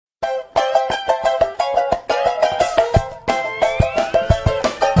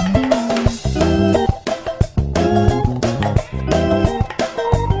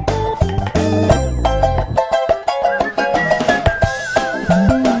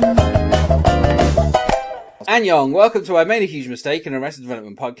Annyeong, welcome to I Made a Huge Mistake, an Arrested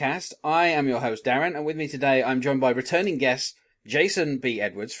Development podcast. I am your host, Darren, and with me today I'm joined by returning guest, Jason B.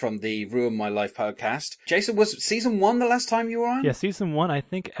 Edwards from the Ruin My Life podcast. Jason, was season 1 the last time you were on? Yeah, season 1, I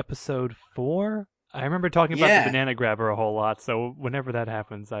think episode 4. I remember talking about the banana grabber a whole lot, so whenever that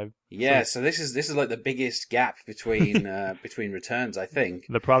happens, so this is like the biggest gap between between returns, I think.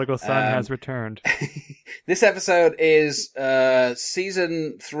 The prodigal son has returned. This episode is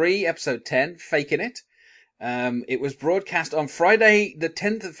season 3, episode 10, Faking It. It was broadcast on Friday, the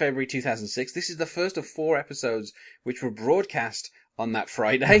 10th of February 2006. This is the first of 4 episodes which were broadcast on that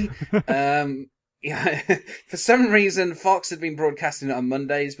Friday. Yeah, for some reason, Fox had been broadcasting it on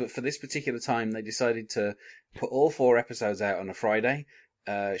Mondays, but for this particular time, they decided to put all 4 episodes out on a Friday,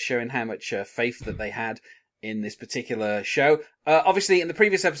 showing how much faith that they had in this particular show. Obviously, in the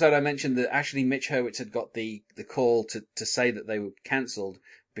previous episode, I mentioned that actually Mitch Hurwitz had got the call to say that they were cancelled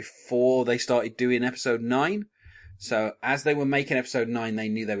before they started doing episode 9. So as they were making episode 9, they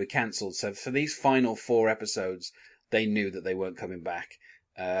knew they were cancelled. So for these final 4 episodes, they knew that they weren't coming back.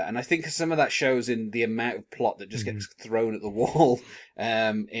 And I think some of that shows in the amount of plot that just gets thrown at the wall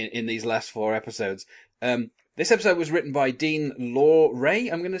in these last 4 episodes. This episode was written by Dean Lorey,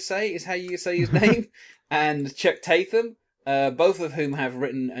 I'm going to say, is how you say his name, and Chuck Tatham, both of whom have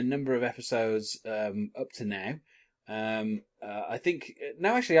written a number of episodes up to now. I think,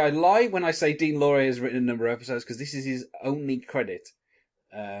 no, actually, I lie when I say Dean Lorey has written a number of episodes, because this is his only credit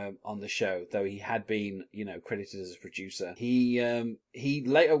on the show, though he had been, credited as a producer. He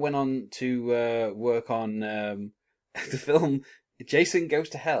later went on to work on the film Jason Goes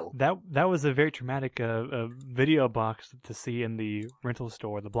to Hell. That was a very traumatic video box to see in the rental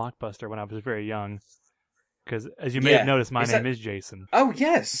store, the Blockbuster, when I was very young. Because, as you may have noticed, my name is Jason. Oh,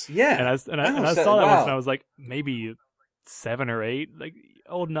 yes, yeah. And I saw that once, and I was like, maybe 7 or 8, like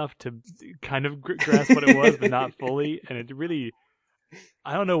old enough to kind of grasp what it was, but not fully. And it really,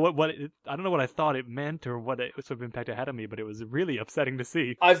 I don't know I don't know what I thought it meant or what sort of impact it had on me, but it was really upsetting to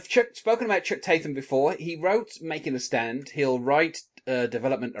see. I've spoken about Chuck Tatham before. He wrote Making a Stand. He'll write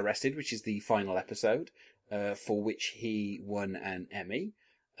Development Arrested, which is the final episode, for which he won an Emmy.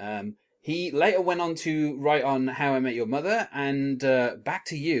 He later went on to write on How I Met Your Mother and Back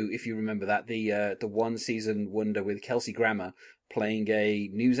to You, if you remember that, the one season wonder with Kelsey Grammer playing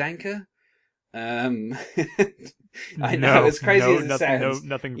a news anchor. I know, as crazy as it sounds.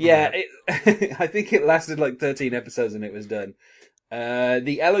 Nothing. Yeah, I think it lasted like 13 episodes and it was done.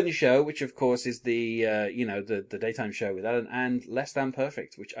 The Ellen Show, which of course is the the daytime show with Ellen, and Less Than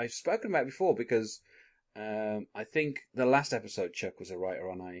Perfect, which I've spoken about before because I think the last episode Chuck was a writer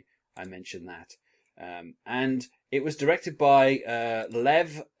on. I mentioned that. And it was directed by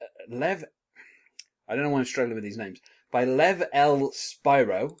Lev, I don't know why I'm struggling with these names, by Lev L.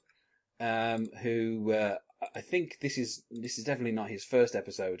 Spiro, who I think this is definitely not his first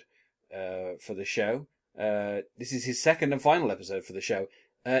episode for the show. This is his second and final episode for the show.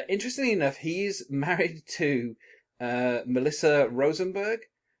 Interestingly enough, he is married to Melissa Rosenberg,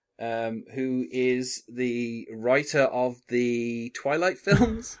 who is the writer of the Twilight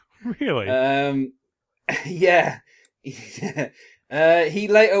films. Really? Yeah. He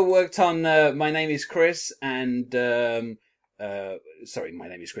later worked on My Name is Chris and sorry, My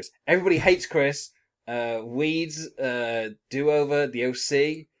Name is Chris. Everybody Hates Chris, Weeds, Do-Over, The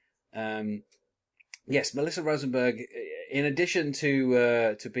OC. Yes, Melissa Rosenberg, in addition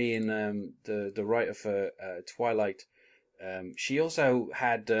to being the writer for Twilight, she also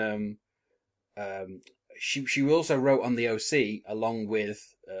had she also wrote on The OC along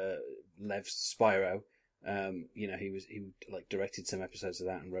with Lev Spiro. He like directed some episodes of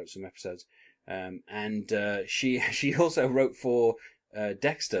that and wrote some episodes. And she also wrote for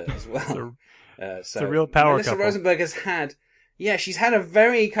Dexter as well. It's a real power Melissa couple. Rosenberg has had, she's had a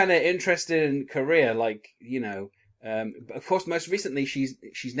very kind of interesting career. Like, of course, most recently she's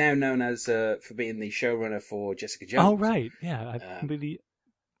now known as for being the showrunner for Jessica Jones. Oh right, yeah, I completely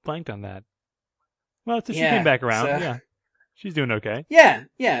blanked on that. Well, so she came back around. Yeah, she's doing okay. Yeah.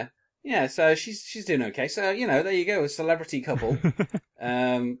 So she's doing okay. So there you go, a celebrity couple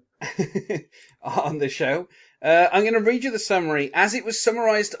on the show. I'm going to read you the summary as it was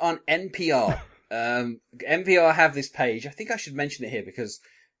summarized on NPR. NPR have this page. I think I should mention it here because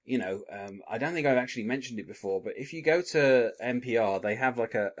I don't think I've actually mentioned it before. But if you go to NPR, they have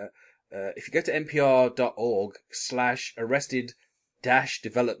like if you go to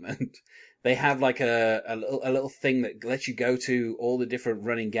npr.org/arrested-development. They have like a little thing that lets you go to all the different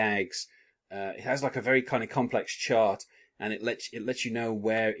running gags. It has like a very kind of complex chart, and it lets you know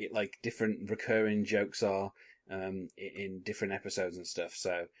where like different recurring jokes are in different episodes and stuff.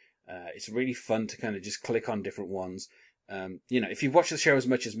 So It's really fun to kind of just click on different ones. If you've watched the show as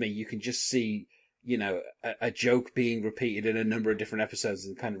much as me, you can just see, a joke being repeated in a number of different episodes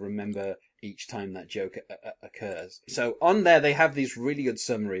and kind of remember each time that joke occurs. So on there, they have these really good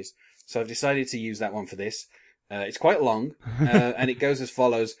summaries. So I've decided to use that one for this. It's quite long, and it goes as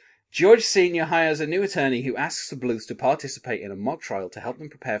follows. George Sr. hires a new attorney who asks the Bluths to participate in a mock trial to help them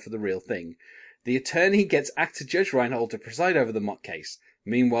prepare for the real thing. The attorney gets actor Judge Reinhold to preside over the mock case.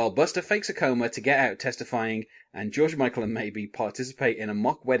 Meanwhile, Buster fakes a coma to get out testifying, and George, Michael, and Maybe participate in a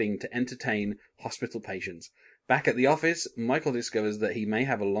mock wedding to entertain hospital patients. Back at the office, Michael discovers that he may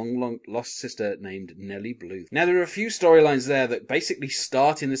have a long-lost sister named Nellie Bluth. Now, there are a few storylines there that basically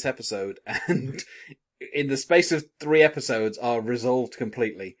start in this episode, and in the space of 3 episodes are resolved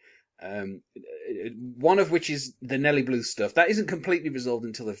completely. One of which is the Nellie Bluth stuff. That isn't completely resolved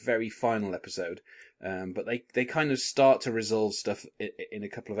until the very final episode. But they kind of start to resolve stuff in a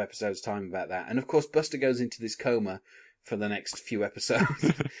couple of episodes' time about that. And of course, Buster goes into this coma for the next few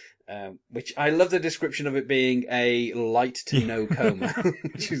episodes, which I love the description of it being a light to no coma,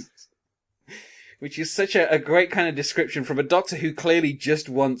 which is such a great kind of description from a doctor who clearly just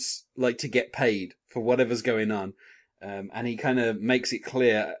wants to get paid for whatever's going on. And he kind of makes it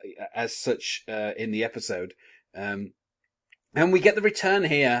clear as such in the episode. And we get the return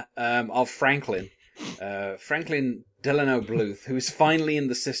here of Franklin Delano Bluth, who is finally in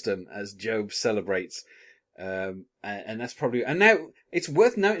the system as Job celebrates. And that's probably... And now, it's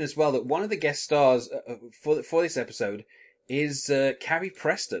worth noting as well that one of the guest stars for this episode is Carrie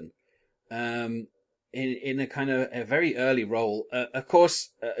Preston, in a kind of a very early role. Of course,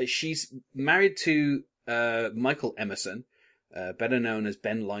 she's married to Michael Emerson, better known as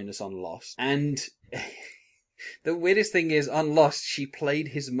Ben Linus on Lost. And the weirdest thing is, on Lost, she played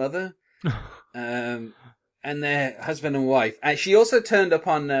his mother, and their husband and wife. She also turned up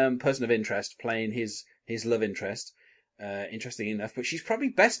on Person of Interest, playing his love interest, interesting enough. But she's probably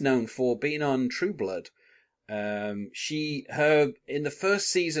best known for being on True Blood. In the first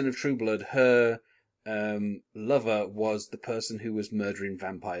season of True Blood, her lover was the person who was murdering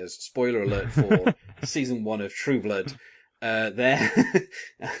vampires. Spoiler alert for season 1 of True Blood. But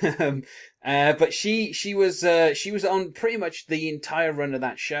she was on pretty much the entire run of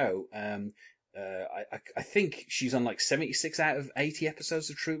that show. I think she's on 76 out of 80 episodes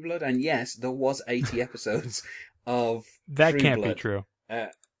of True Blood, and yes, there was 80 episodes of that True can't Blood. be true.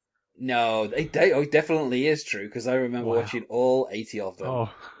 No, it definitely is true, because I remember watching all 80 of them. Oh.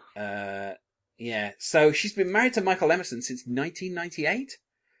 Yeah, so she's been married to Michael Emerson since 1998.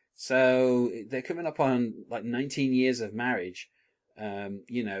 So they're coming up on 19 years of marriage. And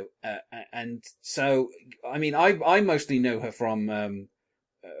so, I mean, I mostly know her from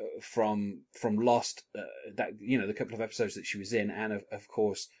Lost, the couple of episodes that she was in, and of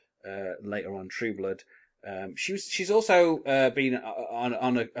course, later on True Blood. She's also been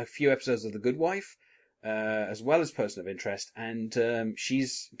on a few episodes of The Good Wife, as well as Person of Interest, and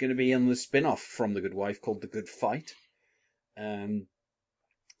she's going to be on the spin-off from The Good Wife called The Good Fight.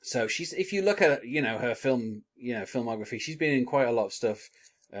 So if you look at her filmography, she's been in quite a lot of stuff,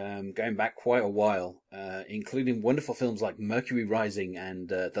 going back quite a while, including wonderful films like Mercury Rising and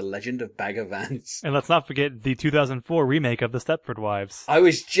The Legend of Bagger Vance. And let's not forget the 2004 remake of The Stepford Wives. I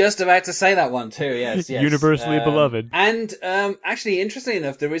was just about to say that one too. Yes. Universally beloved. And actually, interestingly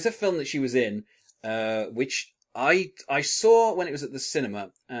enough, there is a film that she was in, which I saw when it was at the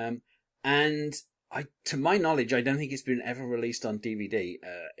cinema, and to my knowledge, I don't think it's been ever released on DVD.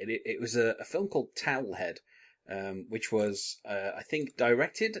 It was a film called Towelhead, which was, I think,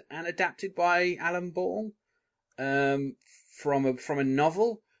 directed and adapted by Alan Ball, from a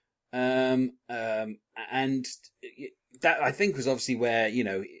novel. And that, I think, was obviously where,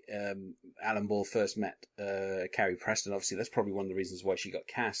 Alan Ball first met, Carrie Preston. Obviously, that's probably one of the reasons why she got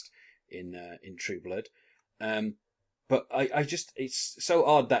cast in True Blood. But it's so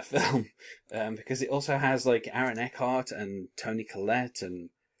odd, that film, because it also has Aaron Eckhart and Toni Collette, and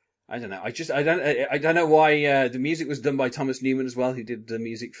I don't know. I don't know why. The music was done by Thomas Newman as well, who did the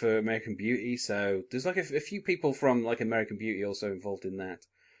music for American Beauty. So there's a few people from American Beauty also involved in that.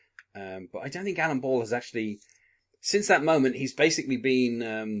 But I don't think Alan Ball has actually, since that moment, he's basically been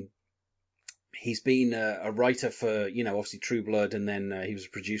a writer for obviously True Blood, and then he was a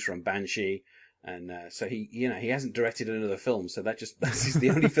producer on Banshee. And so he hasn't directed another film, so that's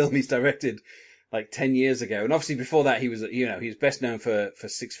the only film he's directed 10 years ago. And obviously before that he was best known for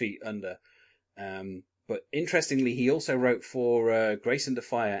 6 Feet Under. But interestingly, he also wrote for Grace Under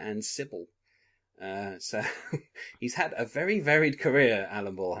Fire and Sybil. So he's had a very varied career,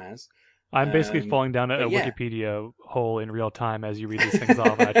 Alan Ball has. I'm basically falling down a Wikipedia hole in real time as you read these things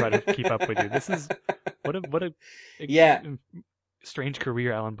off, and I try to keep up with you. This is what a strange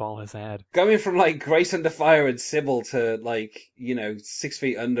career Alan Ball has had. Going from like Grace Under Fire and Sybil to like 6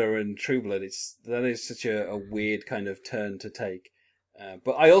 Feet Under and True Blood, that is such a weird kind of turn to take.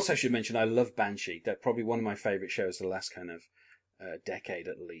 But I also should mention I love Banshee. That's probably one of my favorite shows the last kind of decade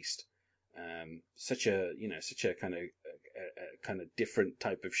at least. Such a kind of different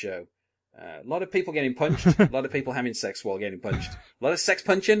type of show. A lot of people getting punched, a lot of people having sex while getting punched, a lot of sex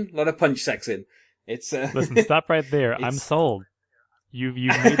punching, a lot of punch sexing. It's listen, stop right there. I'm sold. You've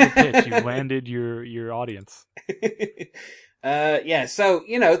made the pitch. You've landed your audience. So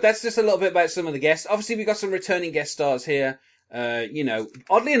that's just a little bit about some of the guests. Obviously, we got some returning guest stars here.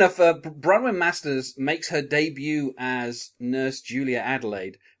 Oddly enough, Bronwyn Masters makes her debut as Nurse Julia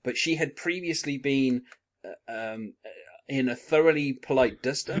Adelaide, but she had previously been in A Thoroughly Polite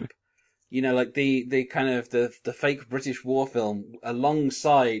Dust-Up. Like the kind of the fake British war film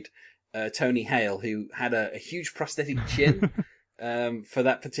alongside Tony Hale, who had a huge prosthetic chin for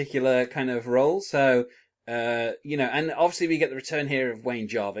that particular kind of role. So, and obviously we get the return here of Wayne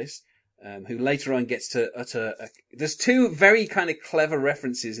Jarvis, who later on gets to utter there's two very kind of clever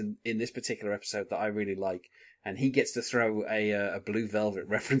references in this particular episode that I really like. And he gets to throw a Blue Velvet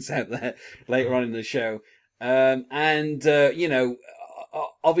reference out there later on in the show.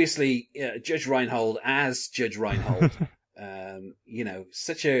 Obviously, Judge Reinhold as Judge Reinhold.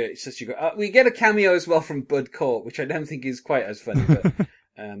 Such a good, we get a cameo as well from Bud Cort, which I don't think is quite as funny, but,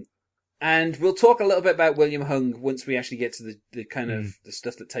 and we'll talk a little bit about William Hung once we actually get to the kind of the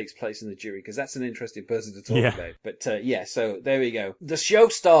stuff that takes place in the jury, because that's an interesting person to talk about. But, so there we go. The show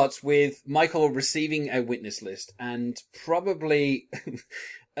starts with Michael receiving a witness list, and probably,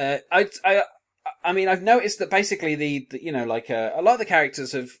 I've noticed that basically a lot of the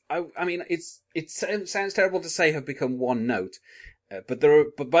characters have, it sounds terrible to say have become one note,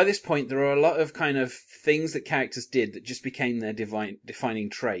 but by this point there are a lot of kind of things that characters did that just became their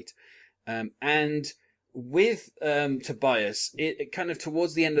defining trait. And with Tobias, it kind of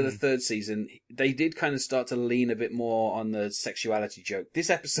towards the end of the third season, they did kind of start to lean a bit more on the sexuality joke. This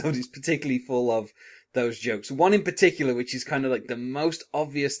episode is particularly full of those jokes. One in particular, which is kind of like the most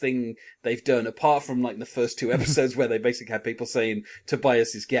obvious thing they've done, apart from like the first two episodes where they basically had people saying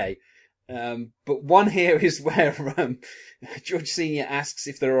Tobias is gay. But one here is where George Sr. asks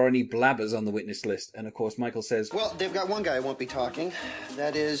if there are any blabbers on the witness list. And of course, Michael says, well, they've got one guy who won't be talking.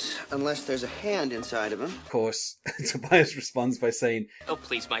 That is, unless there's a hand inside of him. Of course, Tobias responds by saying, oh,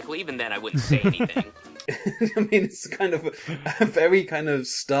 please, Michael, even then I wouldn't say anything. I mean, it's kind of a very kind of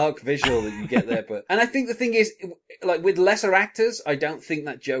stark visual that you get there. And I think the thing is, like with lesser actors, I don't think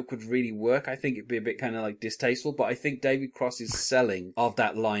that joke would really work. I think it'd be a bit kind of like distasteful, but I think David Cross's selling of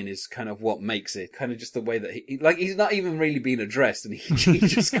that line is kind of what makes it. Kind of just the way that he's not even really being addressed, and he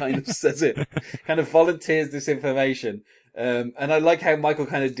just kind of says it, kind of volunteers this information. And I like how Michael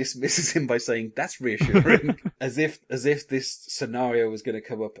kind of dismisses him by saying, that's reassuring, as if this scenario was going to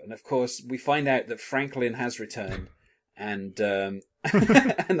come up. And of course, we find out that Franklin has returned, and, and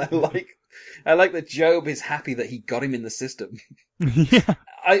I like that Job is happy that he got him in the system. Yeah.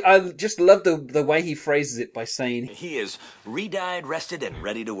 I just love the way he phrases it by saying he is re-dyed, rested, and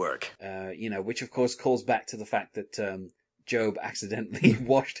ready to work. Which of course calls back to the fact that, Job accidentally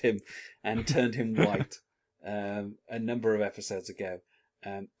washed him and turned him white. A number of episodes ago.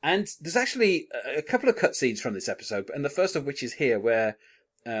 And there's actually a couple of cutscenes from this episode, and the first of which is here where,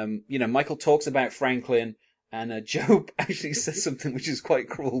 Michael talks about Franklin, and Job actually says something which is quite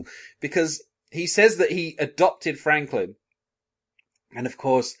cruel, because he says that he adopted Franklin. And of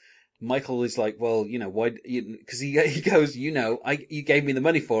course, Michael is like, well, why, because he goes, you gave me the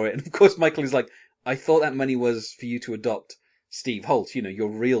money for it. And of course, Michael is like, I thought that money was for you to adopt Steve Holt, your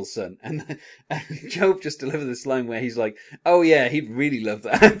real son. And Job just delivers this line where he's like, oh yeah, he'd really love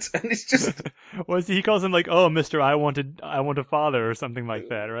that. And it's just... he calls him like, oh, Mr. I want a father or something like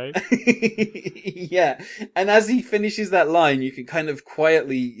that, right? Yeah. And as he finishes that line, you can kind of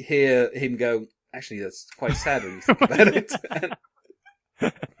quietly hear him go, actually, that's quite sad when you think about it.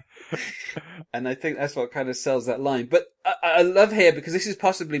 And I think that's what kind of sells that line. But I love here, because this is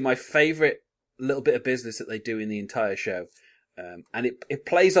possibly my favorite little bit of business that they do in the entire show. And it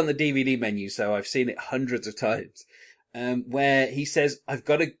plays on the DVD menu, so I've seen it hundreds of times. Where he says, I've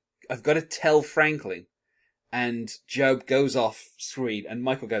got to tell Franklin. And Job goes off screen, and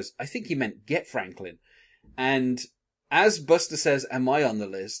Michael goes, I think he meant get Franklin. And as Buster says, am I on the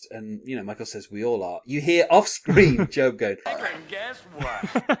list? And, Michael says, we all are. You hear off screen Job going, guess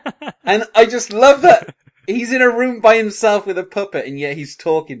what? And I just love that. He's in a room by himself with a puppet, and yet he's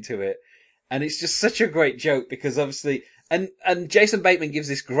talking to it. And it's just such a great joke because obviously, and Jason Bateman gives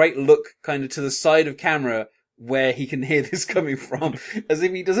this great look kind of to the side of camera where he can hear this coming from, as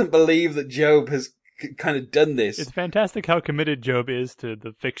if he doesn't believe that Gob has kind of done this. It's fantastic how committed Gob is to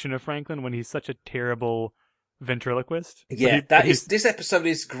the fiction of Franklin when he's such a terrible ventriloquist. Yeah, this episode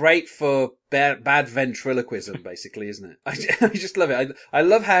is great for bad ventriloquism, basically, isn't it? I just love it. I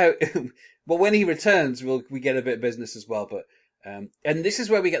love how, well, when he returns, we get a bit of business as well, but, and this is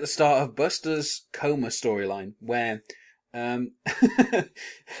where we get the start of Buster's coma storyline, where,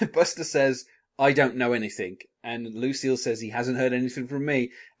 Buster says, I don't know anything. And Lucille says he hasn't heard anything from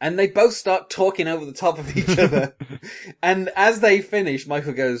me. And they both start talking over the top of each other. And as they finish,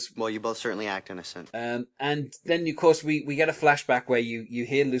 Michael goes, Well, you both certainly act innocent. and then, of course, we get a flashback where you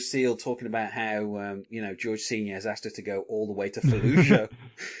hear Lucille talking about how, George Sr. has asked her to go all the way to Fallujah,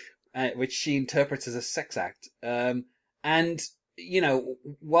 which she interprets as a sex act. And,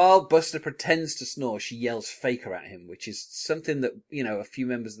 while Buster pretends to snore, she yells faker at him, which is something that, a few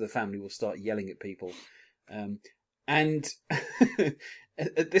members of the family will start yelling at people. And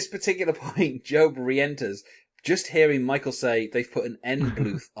at this particular point, Gob re-enters, just hearing Michael say they've put an N.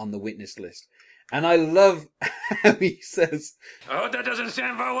 Bluth on the witness list. And I love how he says, Oh, that doesn't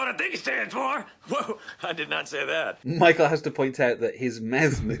stand for what I think it stands for. Whoa, I did not say that. Michael has to point out that his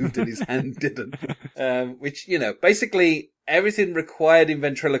mouth moved and his hand didn't. Which, basically everything required in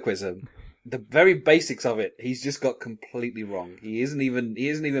ventriloquism, the very basics of it, he's just got completely wrong. He isn't even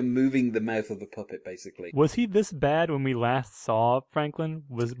moving the mouth of the puppet, basically. Was he this bad when we last saw Franklin?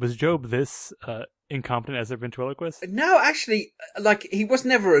 Was Gob this incompetent as a ventriloquist? No, actually, he was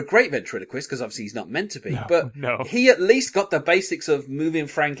never a great ventriloquist, because obviously he's not meant to be, No. He at least got the basics of moving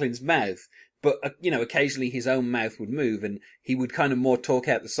Franklin's mouth, but, occasionally his own mouth would move, and he would kind of more talk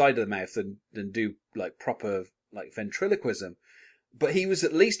out the side of the mouth than do, proper, ventriloquism. But he was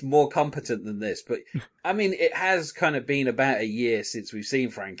at least more competent than this. But, I mean, it has kind of been about a year since we've seen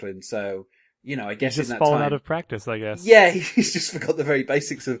Franklin, so, I guess he's in that just fallen time, out of practice, I guess. Yeah, he's just forgot the very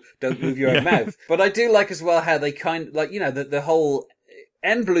basics of don't move your own mouth. But I do like as well how they the whole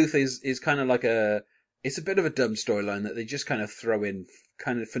N. Bluth is kind of it's a bit of a dumb storyline that they just kind of throw in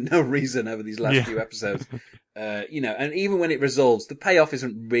kind of for no reason over these last few episodes. And even when it resolves, the payoff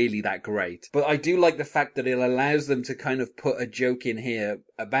isn't really that great. But I do like the fact that it allows them to kind of put a joke in here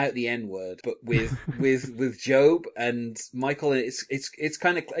about the N-word, but with Gob and Michael. It's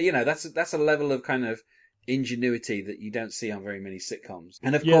kind of, that's a level of kind of ingenuity that you don't see on very many sitcoms.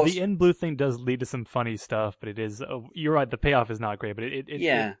 And of course, the N. Blue thing does lead to some funny stuff, but it is, you're right, the payoff is not great, but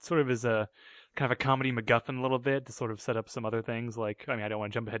it sort of is a kind of a comedy MacGuffin a little bit to sort of set up some other things. I don't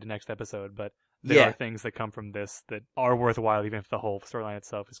want to jump ahead to next episode, but there are things that come from this that are worthwhile, even if the whole storyline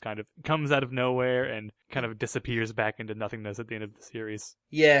itself is kind of comes out of nowhere and kind of disappears back into nothingness at the end of the series.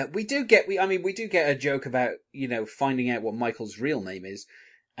 Yeah, we do get a joke about, finding out what Michael's real name is,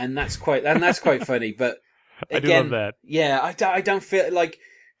 and that's quite funny, but again, I do love that. Yeah, I don't feel like,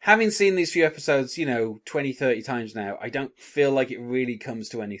 having seen these few episodes, 20, 30 times now, I don't feel like it really comes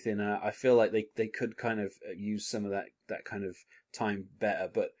to anything. I feel like they could kind of use some of that kind of time better.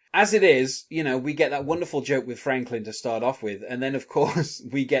 But as it is, we get that wonderful joke with Franklin to start off with. And then, of course,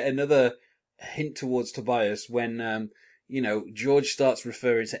 we get another hint towards Tobias when, George starts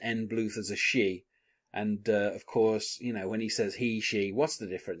referring to N. Bluth as a she. And, of course, when he says he, she, what's the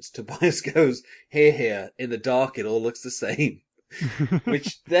difference? Tobias goes, here, in the dark, it all looks the same.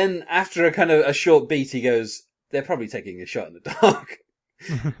 Which then, after a kind of a short beat, he goes, they're probably taking a shot in the dark.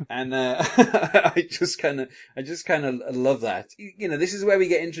 And, I just kind of love that. This is where we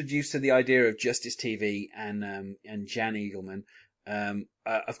get introduced to the idea of Justice TV and Jan Eagleman.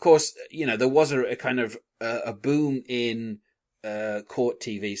 Of course, there was a kind of, a boom in, court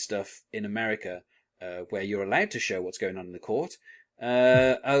TV stuff in America, where you're allowed to show what's going on in the court.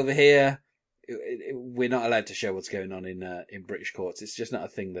 Over here, we're not allowed to show what's going on in British courts. It's just not a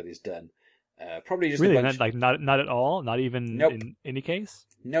thing that is done. Probably just really not at all. Not even in any case.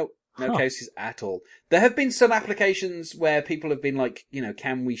 Nope, no cases at all. There have been some applications where people have been like,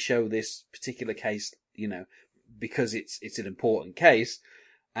 can we show this particular case, because it's an important case.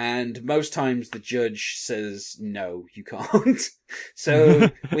 And most times the judge says, no, you can't. So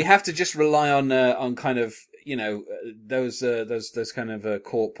we have to just rely on kind of, those kind of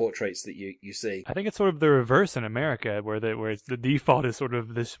court portraits that you see. I think it's sort of the reverse in America, where the default is sort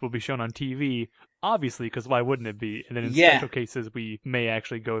of this will be shown on TV, obviously, because why wouldn't it be? And then in special cases, we may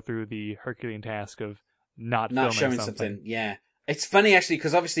actually go through the Herculean task of not showing something. Yeah, it's funny actually,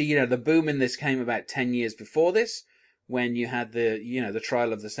 because obviously the boom in this came about 10 years before this, when you had the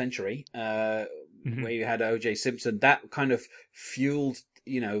trial of the century, where you had O.J. Simpson. That kind of fueled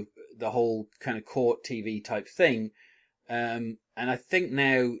the whole kind of court TV type thing. And I think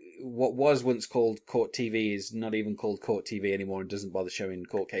now what was once called court TV is not even called court TV anymore and doesn't bother showing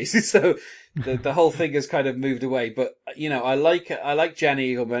court cases. So the whole thing has kind of moved away. But, I like Jan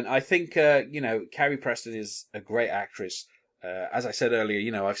Eagleman. I think, Carrie Preston is a great actress. As I said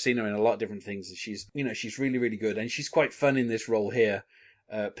earlier, I've seen her in a lot of different things, and she's really, really good. And she's quite fun in this role here.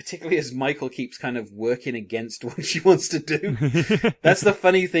 Particularly as Michael keeps kind of working against what she wants to do. That's the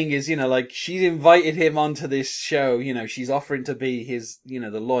funny thing is, she's invited him onto this show, she's offering to be his, the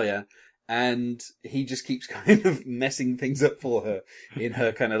lawyer, and he just keeps kind of messing things up for her in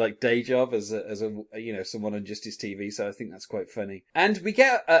her kind of like day job as a someone on Justice TV. So I think that's quite funny. And we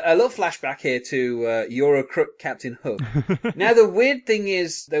get a little flashback here to, You're a Crook, Captain Hook. Now the weird thing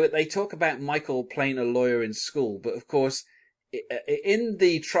is they talk about Michael playing a lawyer in school, but of course, in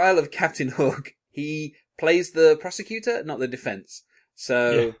the trial of Captain Hook, he plays the prosecutor, not the defense.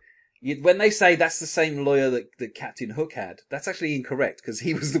 So when they say that's the same lawyer that Captain Hook had, that's actually incorrect because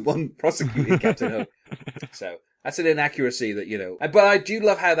he was the one prosecuting Captain Hook. So that's an inaccuracy that, But I do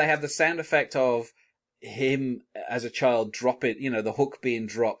love how they have the sound effect of him as a child drop it, the hook being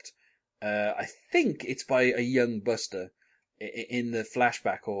dropped. I think it's by a young Buster in the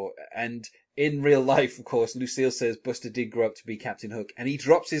flashback and in real life, of course, Lucille says Buster did grow up to be Captain Hook, and he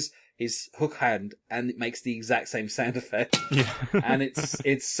drops his hook hand, and it makes the exact same sound effect. Yeah. And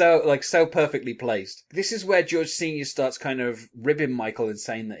it's so perfectly placed. This is where George Sr. starts kind of ribbing Michael and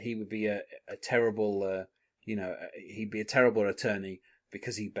saying that he would be a terrible, he'd be a terrible attorney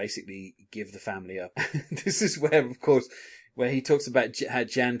because he basically give the family up. This is where, of course, where he talks about how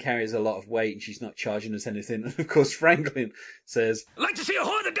Jan carries a lot of weight and she's not charging us anything. And of course, Franklin says, I'd like to see a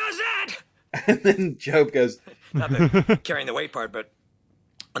whore that does that! And then Job goes, Not the carrying the weight part, but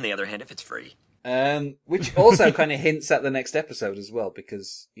on the other hand, if it's free. Which also kind of hints at the next episode as well,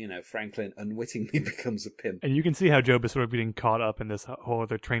 because, Franklin unwittingly becomes a pimp. And you can see how Job is sort of getting caught up in this whole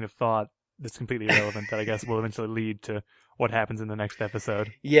other train of thought that's completely irrelevant that I guess will eventually lead to what happens in the next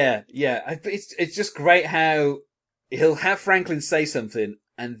episode. Yeah. It's just great how he'll have Franklin say something,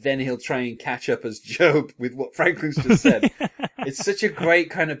 and then he'll try and catch up as Job with what Franklin's just said. It's such a great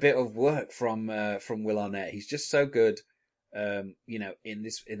kind of bit of work from Will Arnett. He's just so good, in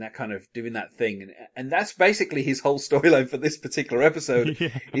that kind of doing that thing. And that's basically his whole storyline for this particular episode.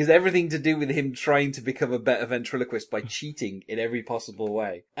 Yeah. Is everything to do with him trying to become a better ventriloquist by cheating in every possible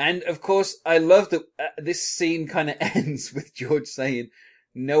way. And of course, I love that this scene kind of ends with George saying,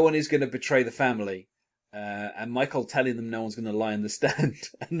 no one is going to betray the family. And Michael telling them no one's going to lie in the stand.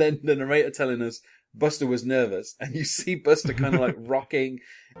 And then the narrator telling us Buster was nervous. And you see Buster kind of like rocking.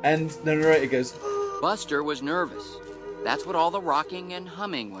 And the narrator goes, Buster was nervous. That's what all the rocking and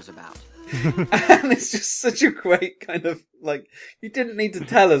humming was about. And it's just such a great kind of like, you didn't need to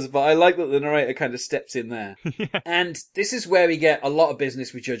tell us, but I like that the narrator kind of steps in there. Yeah. And this is where we get a lot of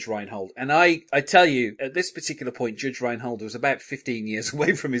business with Judge Reinhold. And I tell you, at this particular point, Judge Reinhold was about 15 years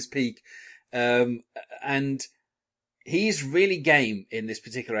away from his peak. And he's really game in this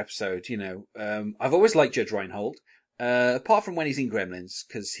particular episode, I've always liked Judge Reinhold, apart from when he's in Gremlins,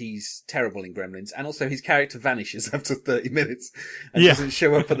 because he's terrible in Gremlins, and also his character vanishes after 30 minutes and doesn't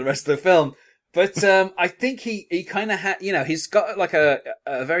show up for the rest of the film. But, I think he kind of he's got like a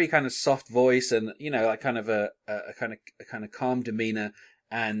very kind of soft voice and, like kind of a kind of calm demeanor.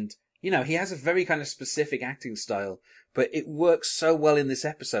 And, he has a very kind of specific acting style. But it works so well in this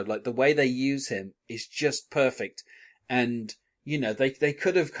episode. Like, the way they use him is just perfect. And, they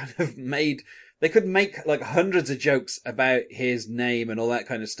could have kind of they could make like hundreds of jokes about his name and all that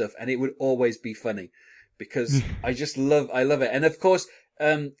kind of stuff. And it would always be funny because I love it. And of course,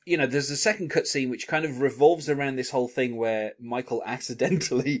 there's a second cutscene which kind of revolves around this whole thing where Michael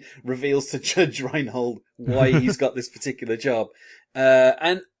accidentally reveals to Judge Reinhold why he's got this particular job.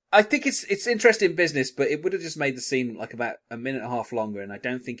 And I think it's interesting business, but it would have just made the scene like about a minute and a half longer, and I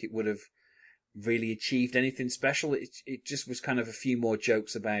don't think it would have really achieved anything special. It just was kind of a few more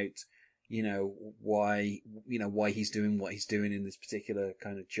jokes about, why he's doing what he's doing in this particular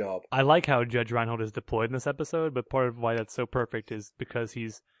kind of job. I like how Judge Reinhold is deployed in this episode, but part of why that's so perfect is because he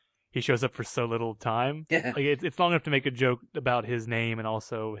shows up for so little time. Yeah. Like it's long enough to make a joke about his name and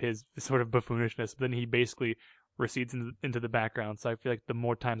also his sort of buffoonishness, but then he basically recedes into the background. So I feel like the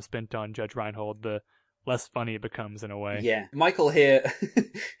more time spent on Judge Reinhold, the less funny it becomes in a way. Yeah. Michael here,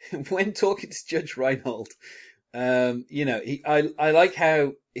 when talking to Judge Reinhold, I like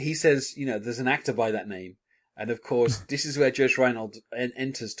how he says, there's an actor by that name. And of course, this is where Judge Reinhold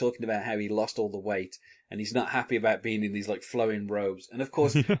enters, talking about how he lost all the weight and he's not happy about being in these like flowing robes. And of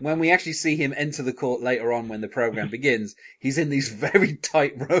course, when we actually see him enter the court later on when the program begins, he's in these very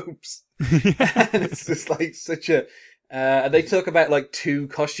tight robes. And it's just like such a, and they talk about like 2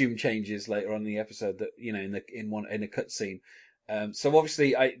 costume changes later on in the episode that, you know, in a cutscene. So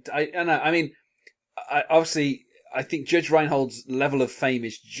obviously I don't know. I mean, I think Judge Reinhold's level of fame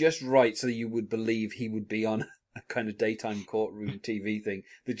is just right so you would believe he would be on a kind of daytime courtroom TV thing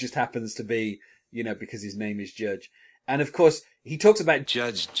that just happens to be, you know, because his name is Judge. And of course, he talks about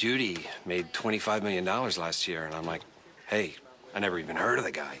Judge Judy made $25 million last year. And I'm like, hey, I never even heard of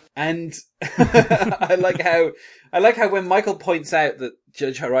the guy. And I like how when Michael points out that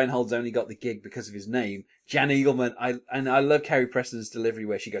Judge Reinhold's only got the gig because of his name, Jan Eagleman, I love Carrie Preston's delivery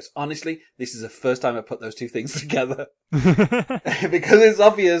where she goes, honestly, this is the first time I put those 2 things together. Because it's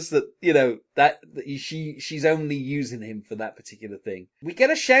obvious that, you know, that she's only using him for that particular thing. We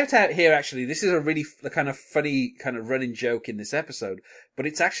get a shout out here, actually. This is a really kind of funny kind of running joke in this episode, but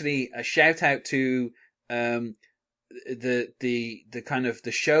it's actually a shout out to, the kind of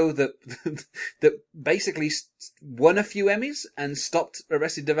the show that that basically won a few Emmys and stopped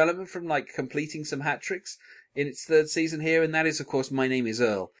Arrested Development from like completing some hat tricks in its 3rd season here, and that is of course My Name Is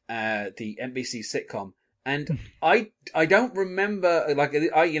Earl, the NBC sitcom. And I don't remember, like,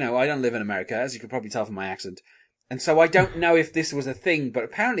 I don't live in America, as you could probably tell from my accent. And so I don't know if this was a thing, but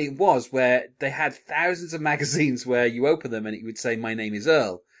apparently it was, where they had thousands of magazines where you open them and it would say My Name Is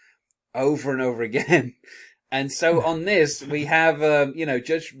Earl over and over again. And so on this, we have,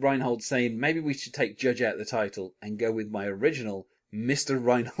 Judge Reinhold saying, maybe we should take Judge out of the title and go with my original Mr.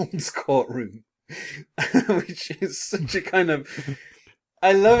 Reinhold's Courtroom, which is such a kind of,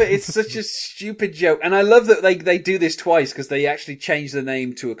 I love it. It's such a stupid joke. And I love that they do this twice because they actually change the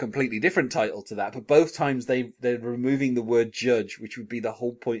name to a completely different title to that. But both times they're removing the word judge, which would be the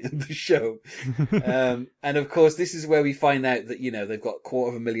whole point of the show. And of course, this is where we find out that, you know, they've got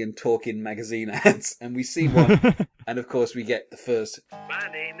 250,000 talking magazine ads, and we see one. And of course, we get the first, My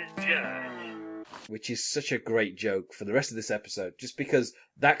name is Judge. which is such a great joke for the rest of this episode, just because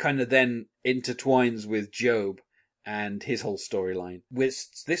that kind of then intertwines with Job and his whole storyline. We're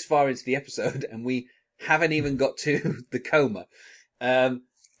this far into the episode and we haven't even got to the coma. And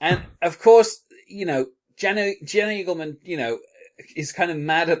of course, you know, Jenna Eagleman, you know, is kind of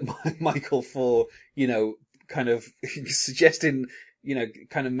mad at Michael for, you know, kind of suggesting, you know,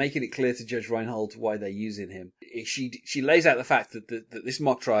 kind of making it clear to Judge Reinhold why they're using him. She lays out the fact that this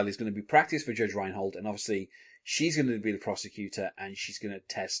mock trial is going to be practice for Judge Reinhold, and obviously she's going to be the prosecutor and she's going to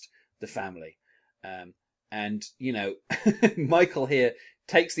test the family. And, you know, Michael here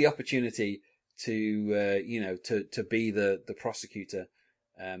takes the opportunity to be the prosecutor.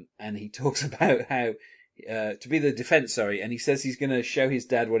 And he talks about how, to be the defense, and he says he's going to show his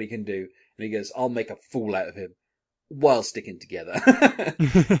dad what he can do. And he goes, I'll make a fool out of him while sticking together.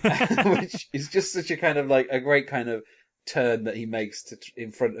 Which is just such a kind of like a great kind of turn that he makes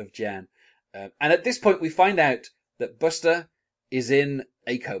in front of Jan. And at this point we find out that Buster is in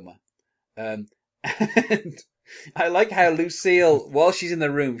a coma. And I like how Lucille, while she's in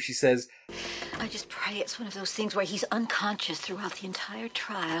the room, she says, I just pray it's one of those things where he's unconscious throughout the entire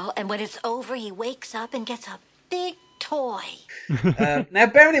trial, and when it's over, he wakes up and gets a big toy. Now,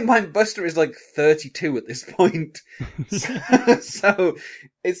 bearing in mind, Buster is like 32 at this point. So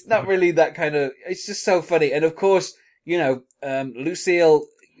it's not really that kind of, it's just so funny. And of course, you know, Lucille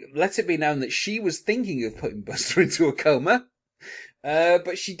lets it be known that she was thinking of putting Buster into a coma.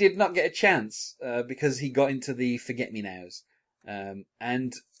 But she did not get a chance, because he got into the forget-me-nows.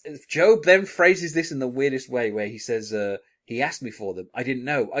 And Job then phrases this in the weirdest way, where he says, he asked me for them. I didn't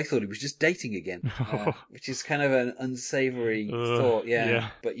know. I thought he was just dating again. Which is kind of an unsavory thought,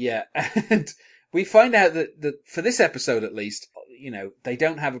 yeah. But yeah. And we find out that for this episode at least, you know, they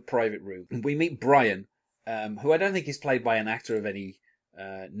don't have a private room. We meet Brian, who I don't think is played by an actor of any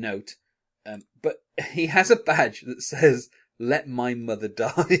note. But he has a badge that says, "Let my mother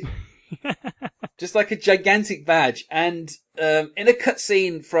die." Just like a gigantic badge. And in a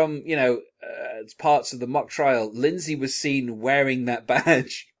cutscene from, you know, parts of the mock trial, Lindsay was seen wearing that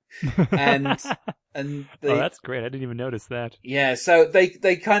badge. And oh, that's great. I didn't even notice that. Yeah, so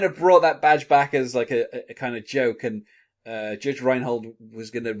they kind of brought that badge back as like a kind of joke, and Judge Reinhold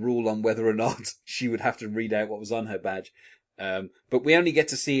was going to rule on whether or not she would have to read out what was on her badge. But we only get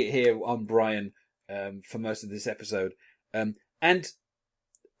to see it here on Brian for most of this episode. You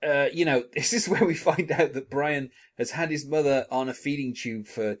know, this is where we find out that Brian has had his mother on a feeding tube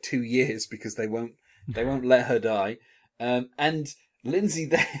for 2 years because they won't let her die. And Lindsay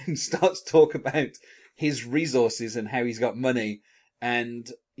then starts talk about his resources and how he's got money. And,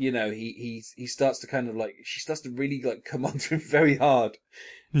 you know, he starts to kind of like, she starts to really like come on to him very hard.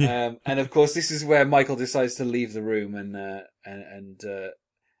 Yeah. And of course, this is where Michael decides to leave the room and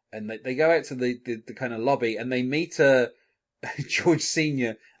they go out to the kind of lobby and they meet, George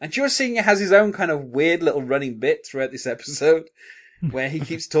Senior. And George Senior has his own kind of weird little running bit throughout this episode where he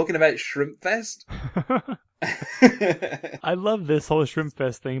keeps talking about Shrimp Fest. I love this whole Shrimp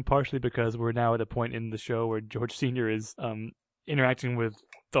Fest thing, partially because we're now at a point in the show where George Senior is interacting with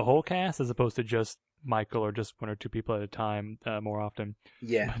the whole cast as opposed to just Michael or just one or two people at a time more often.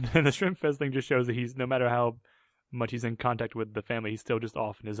 Yeah. And the Shrimp Fest thing just shows that he's, no matter how much he's in contact with the family, he's still just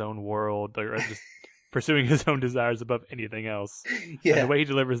off in his own world, or just pursuing his own desires above anything else. Yeah. And the way he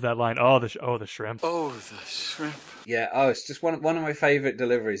delivers that line, the shrimp. Oh, the shrimp. Yeah, it's just one of my favourite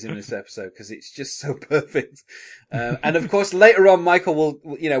deliveries in this episode because it's just so perfect. And of course, later on, Michael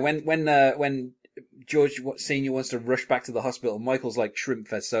will, you know, when George Senior wants to rush back to the hospital, Michael's like, Shrimp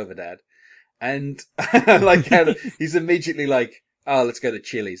Fest over, Dad. And I like how he's immediately like, oh, let's go to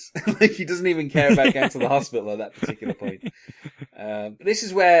Chili's. Like, he doesn't even care about going to the hospital at that particular point. This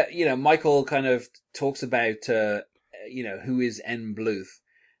is where, you know, Michael kind of talks about, you know, who is N. Bluth.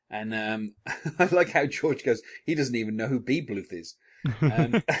 And I like how George goes, he doesn't even know who B. Bluth is.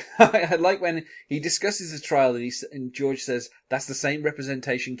 I like when he discusses the trial and George says, that's the same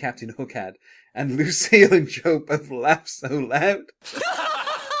representation Captain Hook had. And Lucille and Joe both laugh so loud.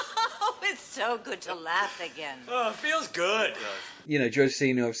 It's so good to laugh again. Oh, it feels good. You know, George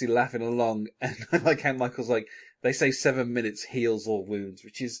Senior obviously laughing along. And I like how Michael's like, they say 7 minutes heals all wounds,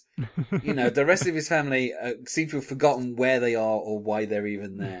 which is, you know, the rest of his family seem to have forgotten where they are or why they're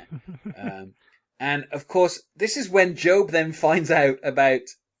even there. And of course, this is when Job then finds out about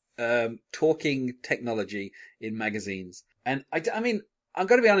talking technology in magazines. And I mean, I'm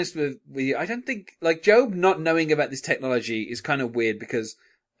going to be honest with you. I don't think, like, Job not knowing about this technology is kind of weird because,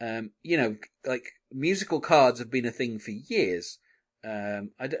 you know, like, musical cards have been a thing for years. I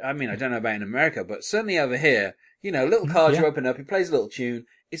mean, I don't know about in America, but certainly over here, you know, little card you open up, it plays a little tune.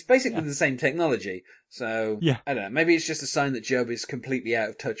 It's basically the same technology. So, I don't know. Maybe it's just a sign that Job is completely out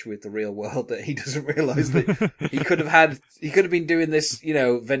of touch with the real world, that he doesn't realize that he could have been doing this, you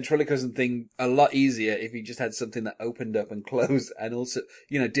know, ventriloquism thing a lot easier if he just had something that opened up and closed and also,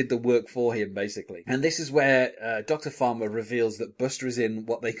 you know, did the work for him, basically. And this is where Dr. Farmer reveals that Buster is in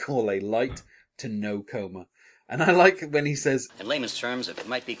what they call a light to no coma. And I like when he says, In layman's terms, it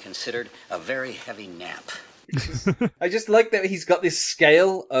might be considered a very heavy nap. I just like that he's got this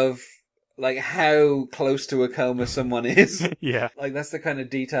scale of, like, how close to a coma someone is. Yeah. Like, that's the kind of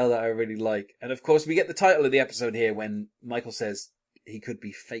detail that I really like. And of course, we get the title of the episode here when Michael says he could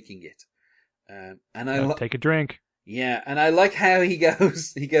be faking it. And I take a drink. Yeah, and I like how he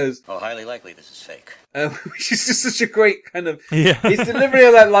goes, Oh, highly likely this is fake. which is just such a great kind of, Yeah. his delivery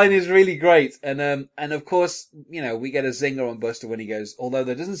of that line is really great. And of course, you know, we get a zinger on Buster when he goes, although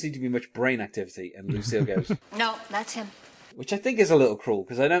there doesn't seem to be much brain activity. And Lucille goes, No, that's him. which I think is a little cruel,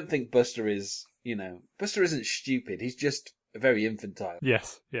 because I don't think Buster is, you know, Buster isn't stupid. He's just very infantile.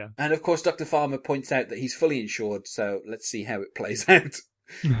 Yes, yeah. And of course, Dr. Farmer points out that he's fully insured, so let's see how it plays out.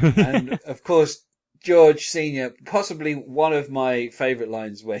 And of course, George Senior, possibly one of my favourite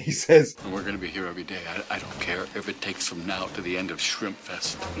lines, where he says, We're going to be here every day. I don't care if it takes from now to the end of Shrimp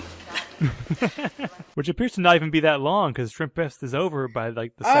Fest. Which appears to not even be that long, because Shrimp Fest is over by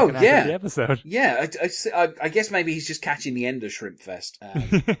like the second half of the episode. Yeah, I guess maybe he's just catching the end of Shrimp Fest.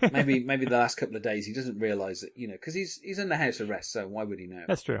 Maybe the last couple of days he doesn't realise that, you know, because he's in the house arrest, so why would he know?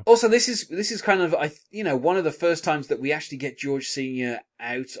 That's true. Also, this is kind of, you know, one of the first times that we actually get George Senior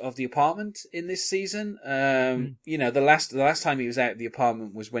out of the apartment in this season. You know, the last time he was out of the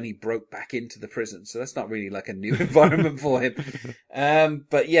apartment was when he broke back into the prison, so that's not really like a new environment for him.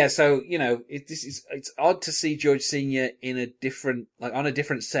 But yeah, so, you know, it's odd to see George Senior in a different, like, on a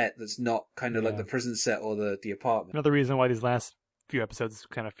different set that's not kind of like the prison set or the apartment. Another reason why these last few episodes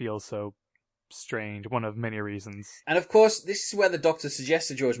kind of feel so strange, one of many reasons. And of course, this is where the doctor suggests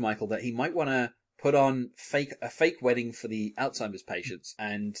to George Michael that he might want to put on a fake wedding for the Alzheimer's patients.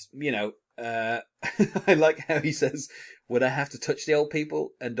 And, you know, I like how he says, would I have to touch the old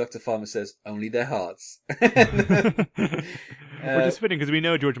people? And Dr. Farmer says, only their hearts. Which is fitting, because we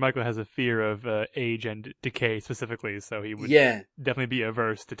know George Michael has a fear of age and decay specifically, so he would definitely be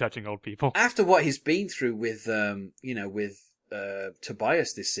averse to touching old people. After what he's been through with, you know, with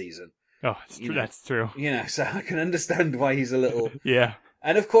Tobias this season. Oh, that's true. You know, so I can understand why he's a little... Yeah.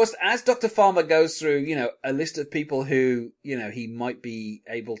 And of course, as Dr. Farmer goes through, you know, a list of people who, you know, he might be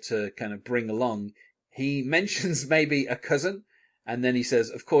able to kind of bring along, he mentions maybe a cousin. And then he says,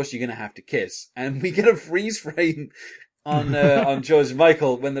 of course you're going to have to kiss. And we get a freeze frame on George and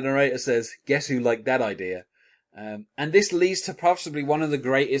Michael when the narrator says, guess who liked that idea? And this leads to possibly one of the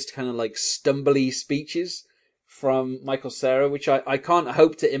greatest kind of like stumbly speeches from Michael Cera, which I can't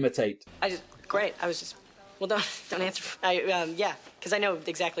hope to imitate. Great. I was just, well, don't answer. Yeah, because I know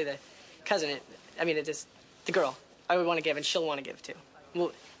exactly the cousin. It is the girl I would want to give and she'll want to give too.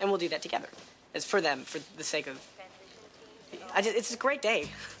 We'll do that together. It's for them, for the sake of, it's a great day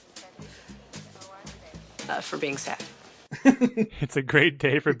for being sad. It's a great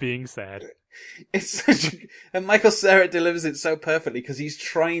day for being sad. It's and Michael Cera delivers it so perfectly because he's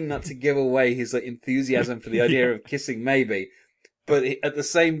trying not to give away his like enthusiasm for the idea of kissing maybe, but at the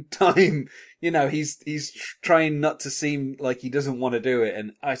same time, he's trying not to seem like he doesn't want to do it,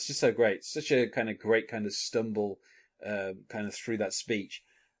 and it's just so great. Such a kind of great kind of stumble, kind of through that speech,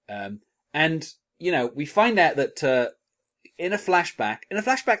 and we find out that in a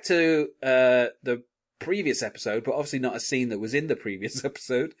flashback to the previous episode, but obviously not a scene that was in the previous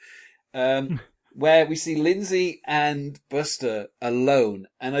episode, where we see Lindsay and Buster alone,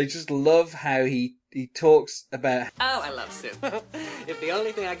 and I just love how he talks about... Oh, I love soup. If the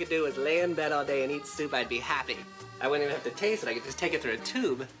only thing I could do was lay in bed all day and eat soup, I'd be happy. I wouldn't even have to taste it. I could just take it through a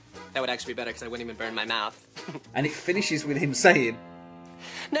tube. That would actually be better because I wouldn't even burn my mouth. And it finishes with him saying,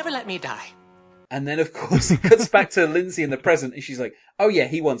 never let me die. And then, of course, it cuts back to Lindsay in the present, and she's like, oh yeah,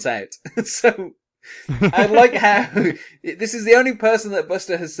 he wants out. So... I like how this is the only person that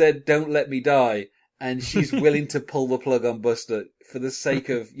Buster has said, don't let me die, and she's willing to pull the plug on Buster for the sake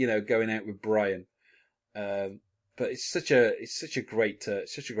of, going out with Brian. But it's such a great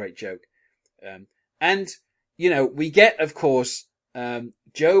joke. And, we get, of course,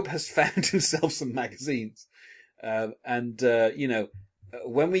 Job has found himself some magazines. When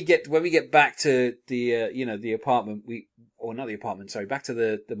we get back to the apartment, back to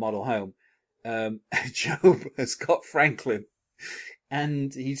the model home, Job has got Franklin,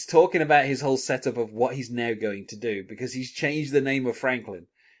 and he's talking about his whole setup of what he's now going to do, because he's changed the name of Franklin,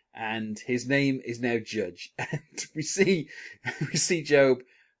 and his name is now Judge. And we see Job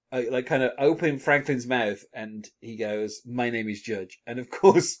kind of open Franklin's mouth, and he goes, my name is Judge. And of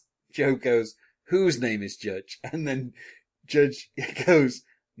course, Job goes, whose name is Judge? And then Judge goes,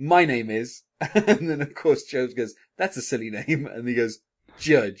 my name is. And then of course Job goes, that's a silly name. And he goes,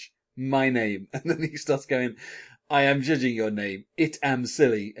 Judge. My name. And then he starts going, I am judging your name. It am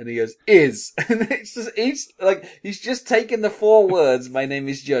silly. And he goes, is. And he's just taken the 4 words, my name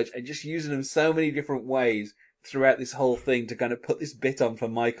is Judge, and just using them so many different ways throughout this whole thing to kind of put this bit on for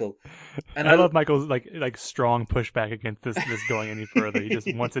Michael. And I love Michael's like strong pushback against this going any further. He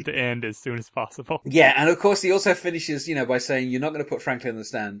just wants it to end as soon as possible. Yeah. And of course he also finishes, by saying, you're not going to put Franklin on the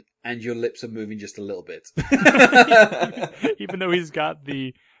stand, and your lips are moving just a little bit. Even though he's got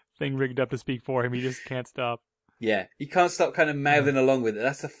the thing rigged up to speak for him, he just can't stop. Yeah, he can't stop kind of mouthing along with it.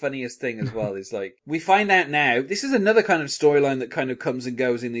 That's the funniest thing as well. Is like, we find out now, this is another kind of storyline that kind of comes and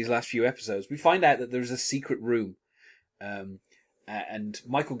goes in these last few episodes. We find out that there's a secret room, and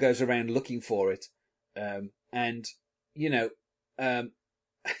Michael goes around looking for it. Well,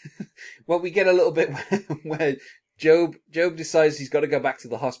 we get a little bit where Job decides he's got to go back to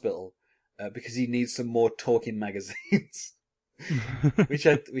the hospital, because he needs some more talking magazines. which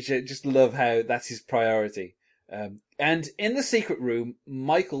I just love how that's his priority. And in the secret room,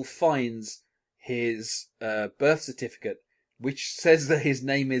 Michael finds his birth certificate, which says that his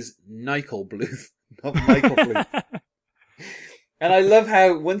name is Michael Bluth, not Michael Bluth. And I love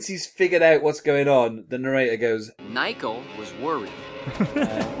how once he's figured out what's going on, the narrator goes, Michael was worried.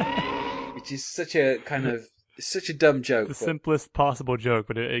 Which is such a dumb joke. The simplest possible joke,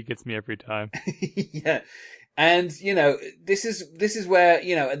 but it gets me every time. Yeah. And, this is where,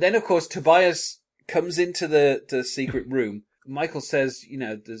 and then of course Tobias comes into the secret room. Michael says,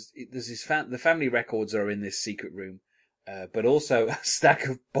 there's the family records are in this secret room, but also a stack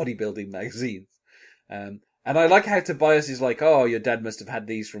of bodybuilding magazines. And I like how Tobias is like, oh, your dad must have had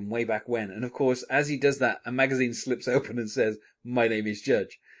these from way back when. And of course, as he does that, a magazine slips open and says, my name is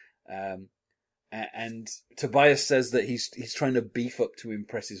Judge. And Tobias says that he's trying to beef up to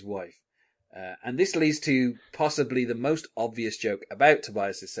impress his wife. And this leads to possibly the most obvious joke about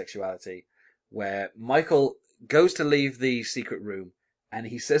Tobias' sexuality, where Michael goes to leave the secret room and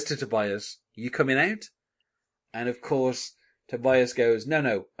he says to Tobias, you coming out? And of course, Tobias goes,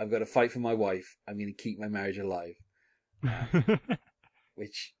 no, I've got to fight for my wife. I'm going to keep my marriage alive. And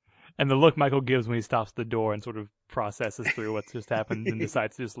the look Michael gives when he stops at the door and sort of processes through what's just happened and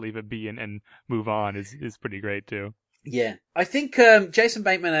decides to just leave it be and move on is pretty great too. Yeah. I think Jason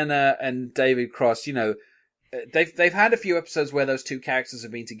Bateman and David Cross, they've had a few episodes where those two characters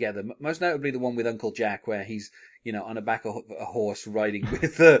have been together. Most notably the one with Uncle Jack, where he's on the back of a horse riding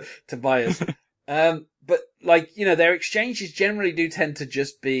with Tobias. But like their exchanges generally do tend to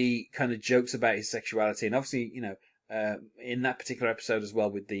just be kind of jokes about his sexuality, and obviously in that particular episode as well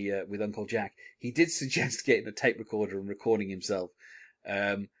with Uncle Jack, he did suggest getting a tape recorder and recording himself.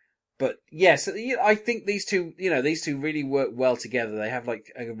 But yes, I think these two really work well together. They have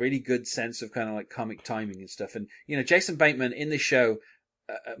like a really good sense of kind of like comic timing and stuff. And, Jason Bateman in this show,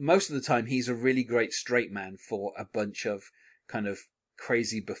 most of the time, he's a really great straight man for a bunch of kind of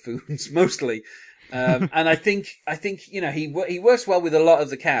crazy buffoons, mostly. And I think, he works well with a lot of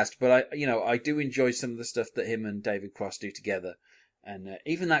the cast, but I do enjoy some of the stuff that him and David Cross do together. And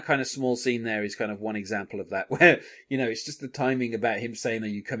even that kind of small scene there is kind of one example of that, where, it's just the timing about him saying, "Are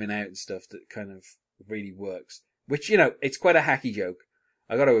you coming out?" and stuff that kind of really works. Which, it's quite a hacky joke,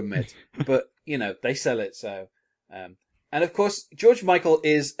 I got to admit. But, they sell it, so. And of course, George Michael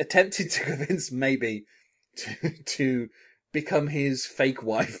is attempting to convince Maybe to become his fake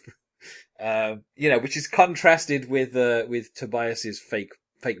wife. Which is contrasted with Tobias's fake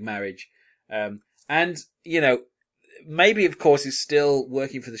marriage. Maybe, of course, is still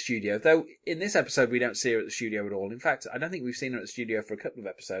working for the studio, though in this episode we don't see her at the studio at all. In fact, I don't think we've seen her at the studio for a couple of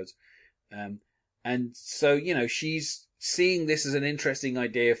episodes. And so, she's seeing this as an interesting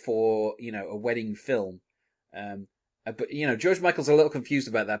idea for, a wedding film. But, George Michael's a little confused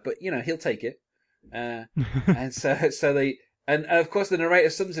about that, but, he'll take it. And and of course the narrator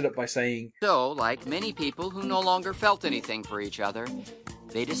sums it up by saying, So, like many people who no longer felt anything for each other,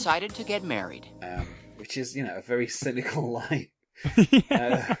 they decided to get married. Which is, a very cynical line.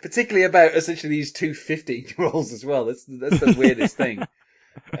 Particularly about essentially these two 15-year-olds as well. That's the weirdest thing.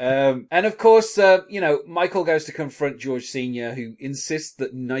 And of course, Michael goes to confront George Sr., who insists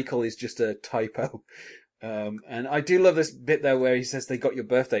that Michael is just a typo. And I do love this bit though where he says they got your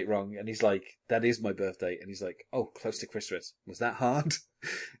birth date wrong, and he's like, "That is my birthday," and he's like, "Oh, close to Christmas. Was that hard?"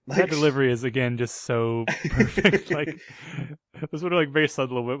 That delivery is again just so perfect. Like, the sort of like very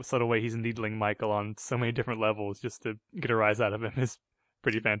subtle way he's needling Michael on so many different levels just to get a rise out of him is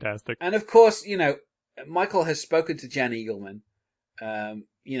pretty fantastic. And of course, Michael has spoken to Jan Eagleman,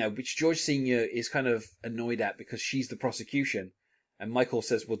 which George Sr. is kind of annoyed at because she's the prosecution, and Michael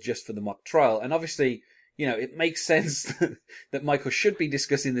says, "Well, just for the mock trial," and obviously. It makes sense that Michael should be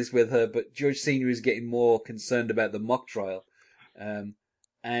discussing this with her, but George Sr. is getting more concerned about the mock trial. And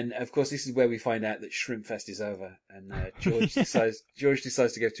of course, this is where we find out that Shrimp Fest is over, and George decides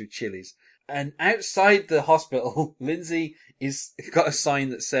to go to Chili's. And outside the hospital, Lindsay is got a sign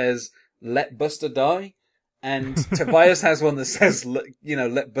that says, "Let Buster die," and Tobias has one that says,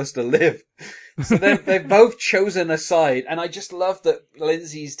 "Let Buster live." So they've both chosen a side, and I just love that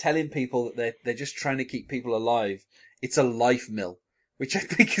Lindsay's telling people that they're just trying to keep people alive. It's a life mill, which I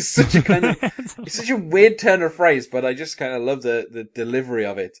think is such a kind of it's such a weird turn of phrase, but I just kind of love the delivery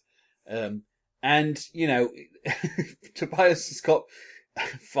of it. And Tobias has got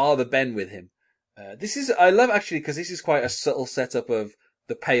Father Ben with him. I love actually because this is quite a subtle setup of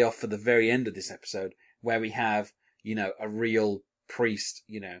the payoff for the very end of this episode, where we have a real priest,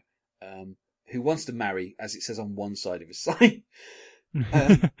 who wants to marry, as it says on one side of his sign.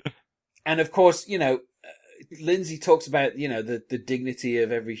 And of course, Lindsay talks about, the dignity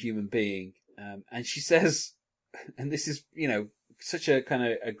of every human being. And she says, and this is, such a kind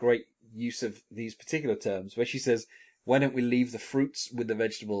of a great use of these particular terms, where she says, "Why don't we leave the fruits with the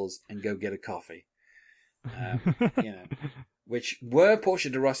vegetables and go get a coffee?" Which, were Portia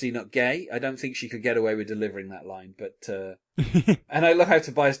de Rossi not gay, I don't think she could get away with delivering that line. But and I love how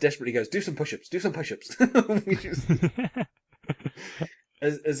Tobias desperately goes, "Do some push-ups, do some push-ups."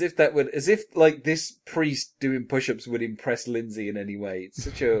 as if like this priest doing push-ups would impress Lindsay in any way. It's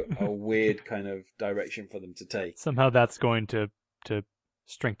such a weird kind of direction for them to take. Somehow that's going to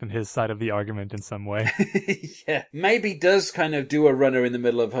strengthen his side of the argument in some way. Yeah. Maybe does kind of do a runner in the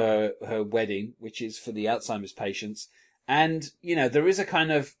middle of her wedding, which is for the Alzheimer's patients. And, there is a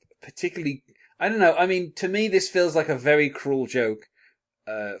kind of particularly, I don't know, I mean, to me this feels like a very cruel joke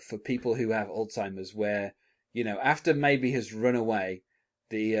for people who have Alzheimer's, where, after Maybe has run away,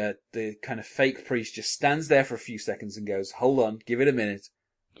 the kind of fake priest just stands there for a few seconds and goes, "Hold on, give it a minute."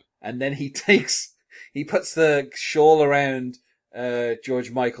 And then he puts the shawl around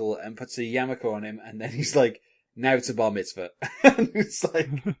George Michael and puts a yarmulke on him, and then he's like, "Now it's a bar mitzvah." And it's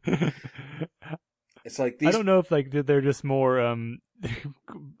like these... I don't know if they're just more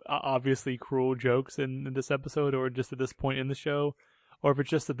obviously cruel jokes in this episode, or just at this point in the show, or if it's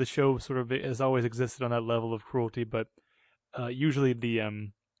just that the show sort of has always existed on that level of cruelty. But usually the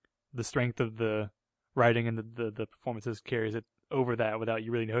strength of the writing and the performances carries it over that without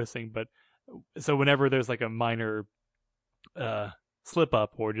you really noticing. But so whenever there's like a minor slip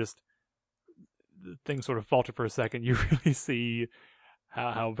up or just things sort of falter for a second, you really see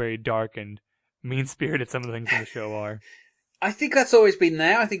how very dark and mean-spirited some of the things in the show are. I think that's always been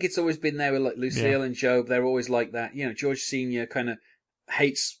there. I think it's always been there with like Lucille and Job. They're always like that. You know, George Sr. kind of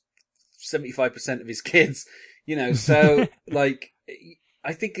hates 75% of his kids, you know, so like,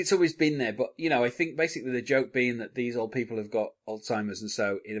 I think it's always been there. But, you know, I think basically the joke being that these old people have got Alzheimer's and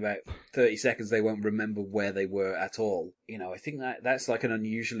so in about 30 seconds they won't remember where they were at all. You know, I think that's like an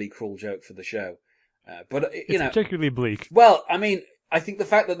unusually cruel joke for the show. But, you know. It's particularly bleak. Well, I mean, I think the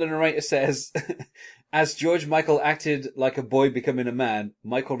fact that the narrator says, as George Michael acted like a boy becoming a man,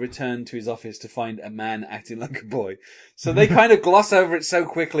 Michael returned to his office to find a man acting like a boy. So they kind of gloss over it so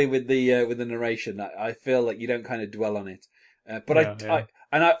quickly with the narration that I feel like you don't kind of dwell on it.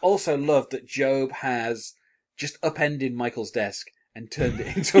 I also love that Job has just upended Michael's desk and turned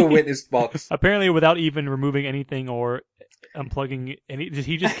it into a witness box. Apparently without even removing anything or unplugging any,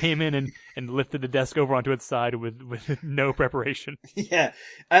 he just came in and lifted the desk over onto its side with no preparation. Yeah.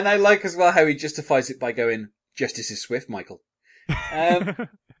 And I like as well how he justifies it by going, justice is swift, Michael.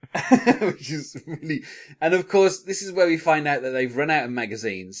 Which is really, and of course, this is where we find out that they've run out of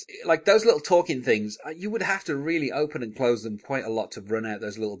magazines. Like those little talking things, you would have to really open and close them quite a lot to run out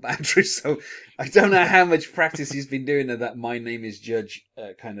those little batteries. So I don't know how much practice he's been doing of that "My name is Judge"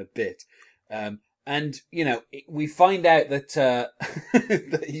 kind of bit. And you know, we find out that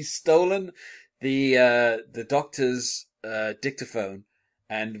that he's stolen the doctor's dictaphone,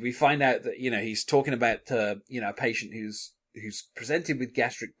 and we find out that, you know, he's talking about you know, a patient who's presented with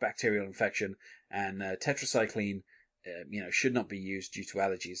gastric bacterial infection, and tetracycline, you know, should not be used due to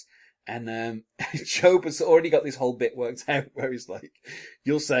allergies. And Job has already got this whole bit worked out where he's like,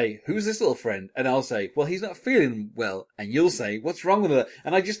 you'll say, who's this little friend? And I'll say, well, he's not feeling well. And you'll say, what's wrong with her?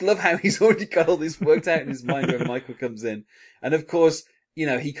 And I just love how he's already got all this worked out in his mind when Michael comes in. And of course, you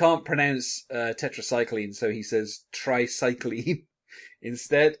know, he can't pronounce tetracycline, so he says tricycline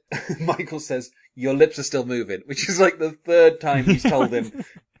instead. Michael says, your lips are still moving, which is like the third time he's told him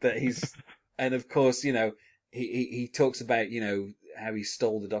that he's, and of course, you know, he talks about, you know, how he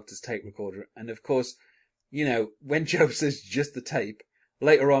stole the doctor's tape recorder. And of course, you know, when Job says just the tape,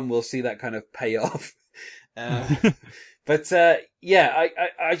 later on we'll see that kind of pay off. But yeah,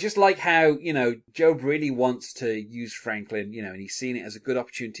 I just like how, you know, Job really wants to use Franklin, you know, and he's seen it as a good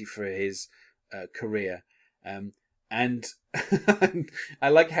opportunity for his career. And I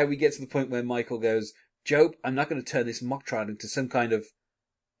like how we get to the point where Michael goes, Job, I'm not going to turn this mock trial into some kind of,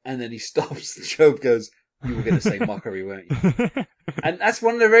 and then he stops. Job goes, you were going to say mockery, weren't you? And that's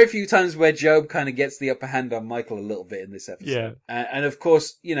one of the very few times where Job kind of gets the upper hand on Michael a little bit in this episode. Yeah. And of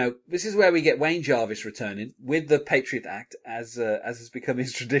course, you know, this is where we get Wayne Jarvis returning with the Patriot Act, as has become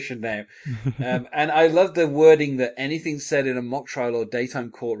his tradition now. And I love the wording that anything said in a mock trial or daytime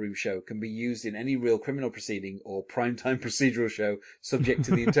courtroom show can be used in any real criminal proceeding or primetime procedural show, subject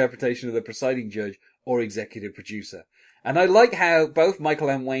to the interpretation of the presiding judge or executive producer. And I like how both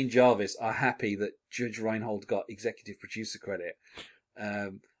Michael and Wayne Jarvis are happy that Judge Reinhold got executive producer credit.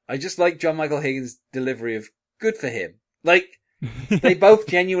 I just like John Michael Higgins' delivery of good for him. Like, they both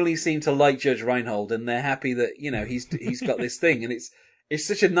genuinely seem to like Judge Reinhold, and they're happy that, you know, he's got this thing, and it's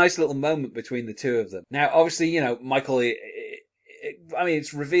such a nice little moment between the two of them. Now, obviously, you know, Michael, I mean,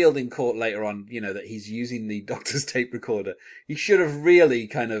 it's revealed in court later on, you know, that he's using the doctor's tape recorder. He should have really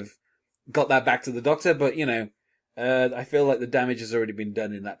kind of got that back to the doctor, but, you know, I feel like the damage has already been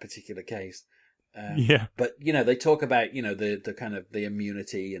done in that particular case. Yeah. But, you know, they talk about, you know, the kind of the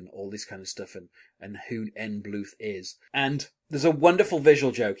immunity and all this kind of stuff and who N. Bluth is. And there's a wonderful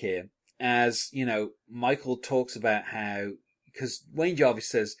visual joke here as, you know, Michael talks about how, because Wayne Jarvis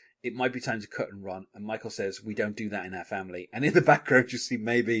says it might be time to cut and run. And Michael says, we don't do that in our family. And in the background, you see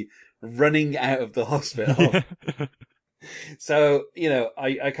maybe running out of the hospital. So, you know,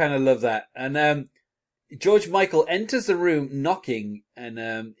 I kind of love that. And, George Michael enters the room knocking,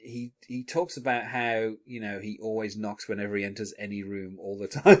 and he talks about how, you know, he always knocks whenever he enters any room all the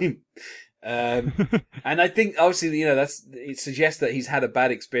time. And I think obviously, you know, it suggests that he's had a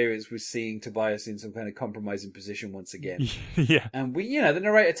bad experience with seeing Tobias in some kind of compromising position once again. Yeah. And you know, the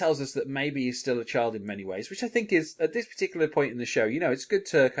narrator tells us that maybe he's still a child in many ways, which I think is, at this particular point in the show, you know, it's good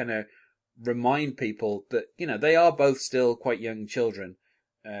to kind of remind people that, you know, they are both still quite young children.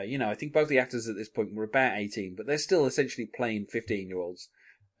 You know, I think both the actors at this point were about 18, but they're still essentially playing 15-year-olds.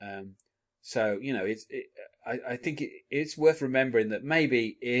 So, you know, I think it's worth remembering that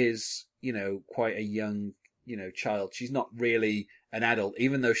maybe is, you know, quite a young, you know, child. She's not really an adult,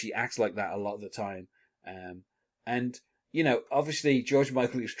 even though she acts like that a lot of the time. And, you know, obviously George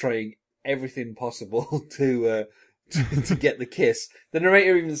Michael is trying everything possible to get the kiss. The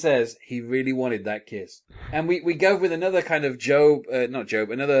narrator even says he really wanted that kiss. And we go with another kind of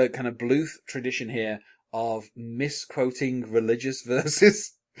another kind of Bluth tradition here of misquoting religious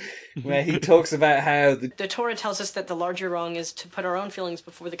verses. Where he talks about how the Torah tells us that the larger wrong is to put our own feelings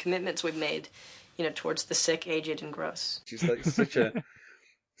before the commitments we've made, you know, towards the sick, aged, and gross. She's like such a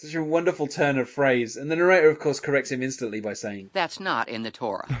wonderful turn of phrase. And the narrator, of course, corrects him instantly by saying, "That's not in the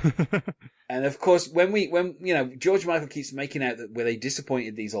Torah." And of course, when you know, George Michael keeps making out that where they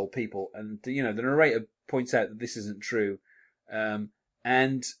disappointed these old people, and you know, the narrator points out that this isn't true.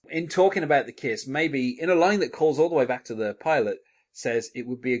 And in talking about the kiss, maybe in a line that calls all the way back to the pilot, says it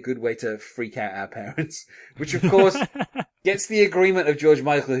would be a good way to freak out our parents, which of course gets the agreement of George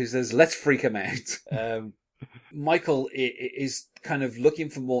Michael, who says, let's freak him out. Michael is kind of looking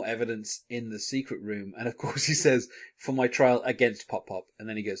for more evidence in the secret room. And of course he says, for my trial against Pop Pop. And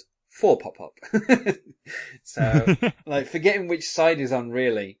then he goes, for Pop Pop. So, like, forgetting which side he's on,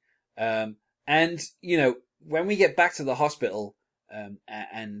 really. And, you know, when we get back to the hospital,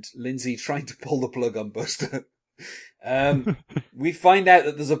 and Lindsay trying to pull the plug on Buster, we find out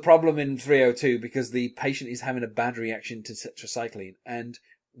that there's a problem in 302 because the patient is having a bad reaction to tetracycline, and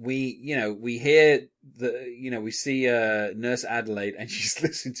we hear we see Nurse Adelaide, and she's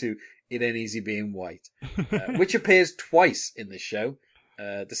listening to "It Ain't Easy Being White," which appears twice in this show.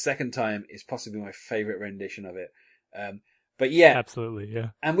 The second time is possibly my favorite rendition of it. But yeah, absolutely, yeah.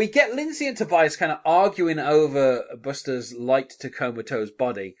 And we get Lindsay and Tobias kind of arguing over Buster's light to comatose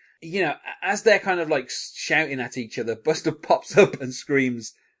body. You know, as they're kind of like shouting at each other, Buster pops up and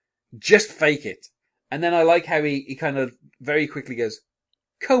screams, "Just fake it." And then I like how he kind of very quickly goes,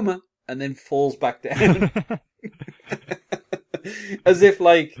 "Coma," and then falls back down. As if,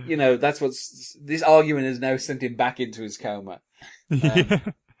 like, you know, this argument has now sent him back into his coma.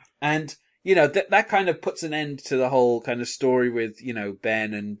 And, you know, that kind of puts an end to the whole kind of story with, you know,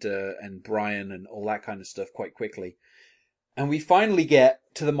 Ben and Brian and all that kind of stuff quite quickly. And we finally get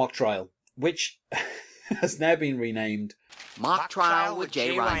to the mock trial, which has now been renamed Mock Trial with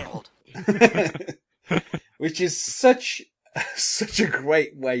Jay Reinhold. Which is such a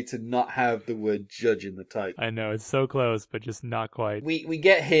great way to not have the word judge in the title. I know, it's so close, but just not quite. We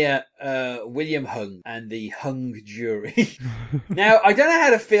get here William Hung and the Hung jury. Now, I don't know how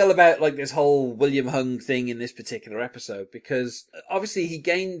to feel about like this whole William Hung thing in this particular episode, because obviously he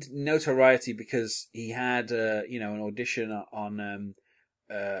gained notoriety because he had an audition on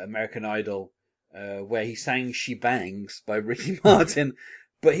American Idol where he sang "She Bangs" by Ricky Martin,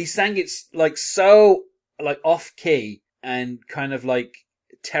 but he sang it like so like off key and kind of like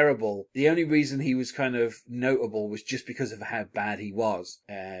terrible. The only reason he was kind of notable was just because of how bad he was,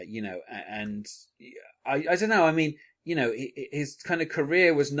 and I don't know. I mean, you know, his kind of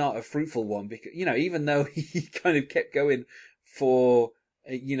career was not a fruitful one because, you know, even though he kind of kept going for,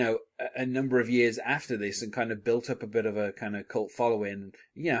 a number of years after this and kind of built up a bit of a kind of cult following,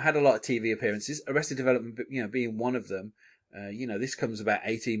 you know, had a lot of TV appearances, Arrested Development, you know, being one of them. This comes about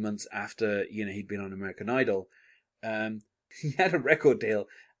 18 months after, you know, he'd been on American Idol. He had a record deal,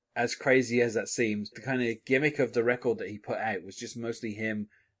 as crazy as that seems. The kind of gimmick of the record that he put out was just mostly him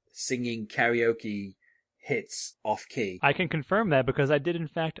singing karaoke hits off key. I can confirm that because I did in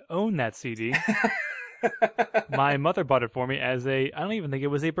fact own that CD. My mother bought it for me as I don't even think it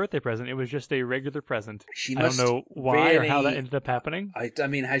was a birthday present. It was just a regular present. I don't know why or how that ended up happening. I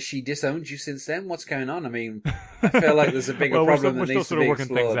mean, has she disowned you since then? What's going on? I mean, I feel like there's a bigger problem that needs to be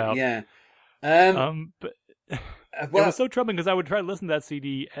explored. Yeah. But it was so troubling because I would try to listen to that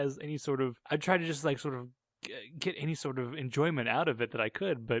CD as any sort of, I'd try to just like sort of get any sort of enjoyment out of it that I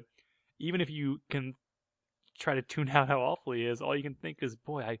could. But even if you can try to tune out how awful he is, all you can think is,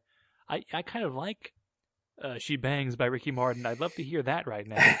 boy, I kind of like "She Bangs" by Ricky Martin. I'd love to hear that right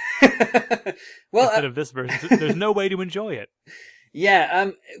now. Well, instead of this version, there's no way to enjoy it.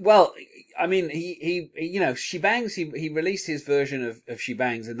 Yeah. Well, I mean, he you know, "She Bangs." He released his version of "She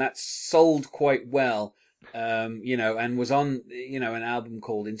Bangs," and that sold quite well. And was on, an album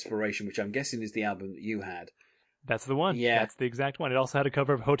called Inspiration, which I'm guessing is the album that you had. That's the one. Yeah. That's the exact one. It also had a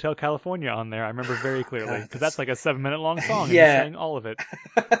cover of Hotel California on there. I remember very clearly because that's like a 7-minute long song. And Yeah. he sang all of it.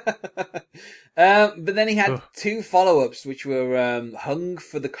 But then he had two follow-ups, which were Hung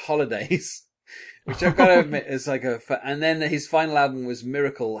for the Holidays, which I've got to admit is like and then his final album was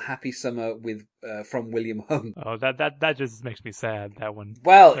Miracle, Happy Summer with from William Hung. Oh, that just makes me sad. That one.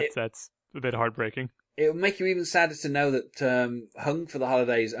 Well, that's a bit heartbreaking. It would make you even sadder to know that Hung for the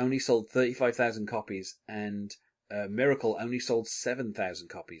Holidays only sold 35,000 copies, and Miracle only sold 7,000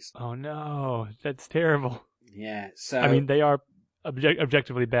 copies. Oh no, that's terrible. Yeah, so I mean, they are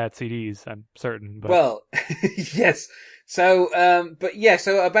objectively bad CDs, I'm certain. But... Well, yes. So, but yeah,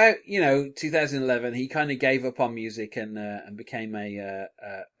 so about 2011, he kind of gave up on music and became a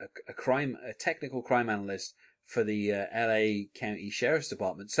technical crime analyst for the LA County Sheriff's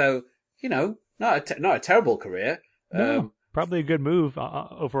Department. So, not a terrible career. No, probably a good move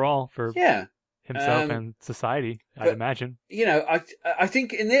overall for himself and society, I'd imagine. I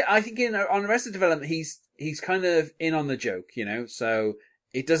think on Arrested Development, he's kind of in on the joke, so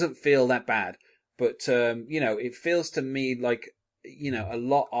it doesn't feel that bad. But it feels to me like a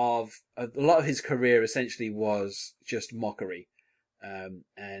lot of his career essentially was just mockery,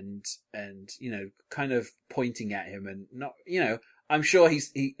 and kind of pointing at him and not I'm sure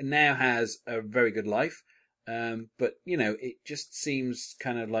he now has a very good life, but it just seems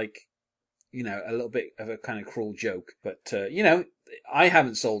kind of like a little bit of a kind of cruel joke. But I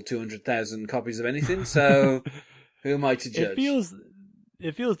haven't sold 200,000 copies of anything, so who am I to judge?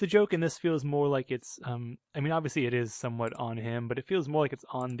 It feels the joke in this feels more like it's I mean, obviously it is somewhat on him, but it feels more like it's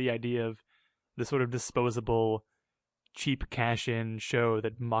on the idea of the sort of disposable, cheap cash-in show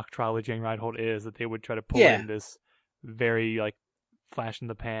that Mock Trial with Jane Reinhold is, that they would try to pull in this very like flash in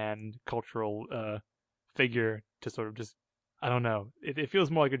the pan cultural figure to sort of just, I don't know. It feels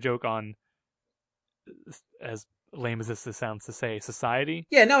more like a joke on, as lame as this sounds to say, society.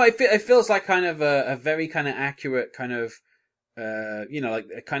 Yeah, no, it feels like kind of a very kind of accurate kind of, like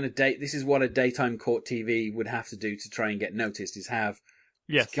a kind of this is what a daytime court TV would have to do to try and get noticed, is have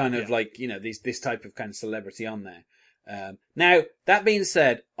like, this type of kind of celebrity on there. Now, that being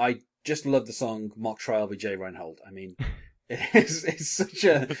said, I just love the song Mock Trial by Jay Reinhold. I mean, it's such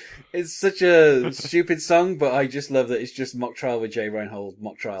a stupid song, but I just love that it's just Mock Trial with Jay Reinhold,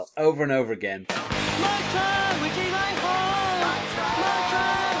 Mock Trial, over and over again. Mock Trial with Jay Reinhold. Mock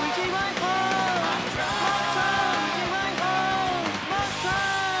Trial with Jay Reinhold. Mock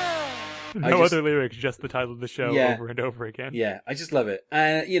Trial. No other lyrics, just the title of the show over and over again. Yeah, I just love it.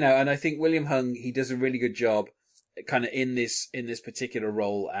 And, and I think William Hung, he does a really good job kind of in this particular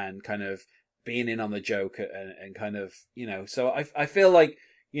role and kind of being in on the joke and kind of, so I feel like,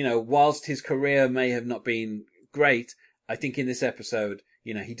 whilst his career may have not been great, I think in this episode,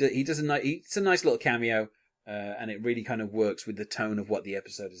 it's a nice little cameo, and it really kind of works with the tone of what the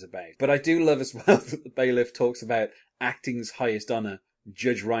episode is about. But I do love as well that the bailiff talks about acting's highest honor,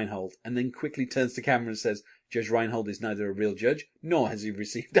 Judge Reinhold, and then quickly turns to camera and says, Judge Reinhold is neither a real judge, nor has he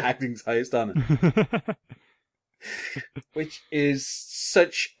received acting's highest honor. Which is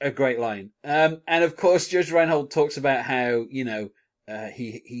such a great line. And of course, Judge Reinhold talks about how,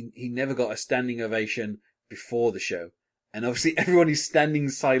 he never got a standing ovation before the show. And obviously everyone is standing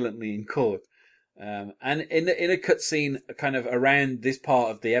silently in court. And in a cutscene kind of around this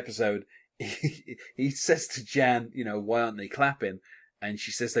part of the episode, he says to Jan, why aren't they clapping? And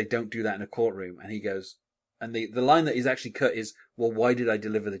she says they don't do that in a courtroom. And he goes, and the line that is actually cut is, well, why did I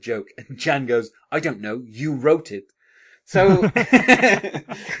deliver the joke? And Jan goes, I don't know, you wrote it. So,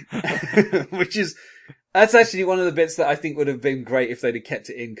 that's actually one of the bits that I think would have been great if they'd have kept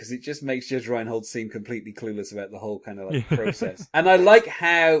it in, because it just makes Judge Reinhold seem completely clueless about the whole kind of like process. And I like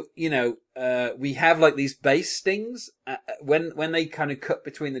how, we have like these bass stings, when they kind of cut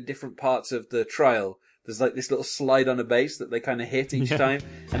between the different parts of the trial. There's like this little slide on a bass that they kind of hit each time.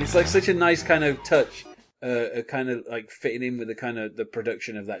 And it's like such a nice kind of touch. Kind of like fitting in with the kind of the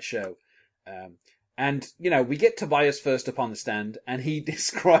production of that show. And, we get Tobias first up on the stand, and he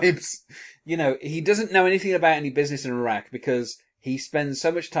describes, he doesn't know anything about any business in Iraq because he spends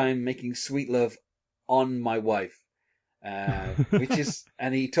so much time making sweet love on my wife. And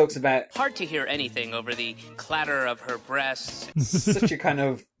he talks about... Hard to hear anything over the clatter of her breasts. Such a kind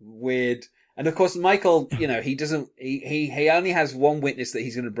of weird... And of course, Michael, he only has one witness that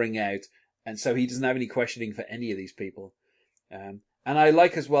he's going to bring out. And so he doesn't have any questioning for any of these people. And I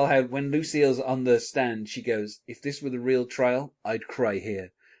like as well how when Lucille's on the stand, she goes, if this were the real trial, I'd cry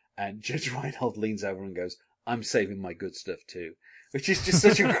here. And Judge Reinhold leans over and goes, I'm saving my good stuff too. Which is just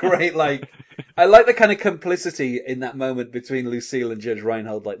such a great, I like the kind of complicity in that moment between Lucille and Judge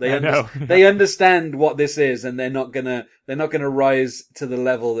Reinhold. Like they understand what this is, and they're not gonna rise to the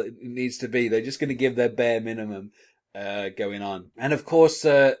level that it needs to be. They're just gonna give their bare minimum. Going on. And of course,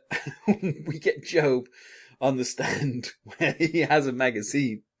 we get Job on the stand where he has a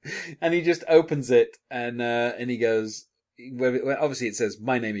magazine and he just opens it and he goes, obviously it says,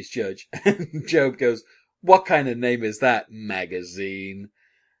 my name is Judge. And Job goes, what kind of name is that, magazine?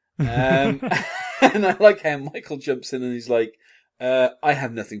 And I like how Michael jumps in and he's like, I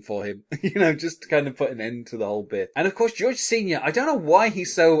have nothing for him. Just to kind of put an end to the whole bit. And of course, George Sr., I don't know why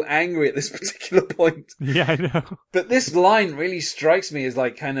he's so angry at this particular point. Yeah, I know. But this line really strikes me as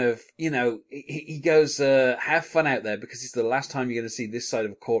like kind of, he goes, have fun out there because it's the last time you're going to see this side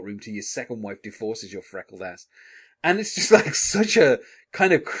of a courtroom till your second wife divorces your freckled ass. And it's just like such a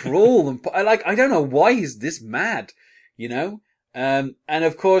kind of cruel and I don't know why he's this mad, and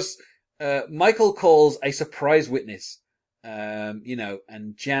of course, Michael calls a surprise witness.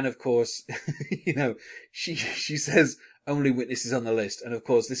 And Jan, of course, she says only witnesses on the list. And of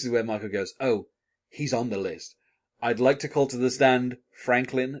course, this is where Michael goes, oh, he's on the list. I'd like to call to the stand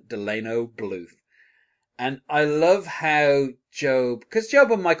Franklin Delano Bluth. And I love how because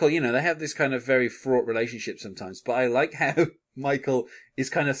Job and Michael, they have this kind of very fraught relationship sometimes, but I like how Michael is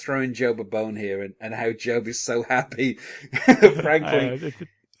kind of throwing Job a bone here and how Job is so happy.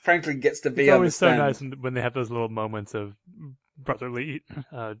 Franklin gets to be on the stand. It's always so nice when they have those little moments of brotherly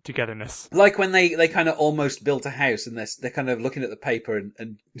togetherness. Like when they kind of almost built a house and they're kind of looking at the paper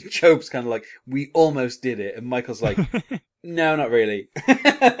and Job's kind of like, we almost did it. And Michael's like, no, not really.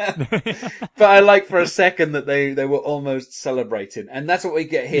 But I like for a second that they were almost celebrating. And that's what we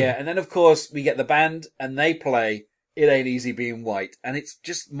get here. And then, of course, we get the band and they play It Ain't Easy Being White. And it's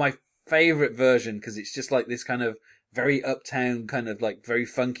just my favorite version because it's just like this kind of very uptown kind of like very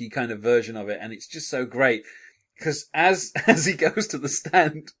funky kind of version of it. And it's just so great because as he goes to the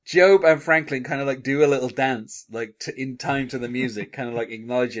stand, Job and Franklin kind of like do a little dance, like in time to the music, kind of like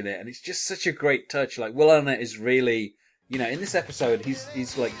acknowledging it. And it's just such a great touch. Like Will Arnett is really, in this episode,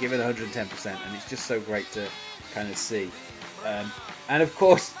 he's like given 110% and it's just so great to kind of see. And of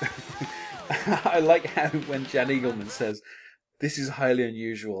course, I like how when Jan Eagleman says, this is highly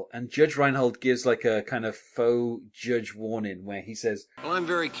unusual. And Judge Reinhold gives like a kind of faux judge warning where he says, well, I'm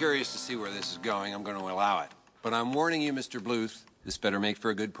very curious to see where this is going. I'm going to allow it. But I'm warning you, Mr. Bluth, this better make for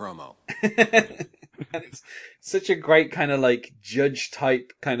a good promo. And it's such a great kind of like judge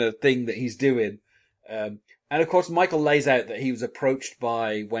type kind of thing that he's doing. And of course, Michael lays out that he was approached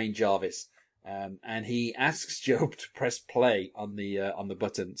by Wayne Jarvis. And he asks Job to press play on the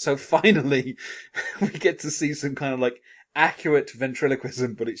button. So finally, we get to see some kind of like accurate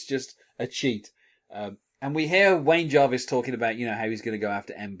ventriloquism, but it's just a cheat. And we hear Wayne Jarvis talking about, how he's going to go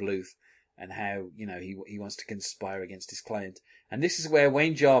after M. Bluth and how, he wants to conspire against his client. And this is where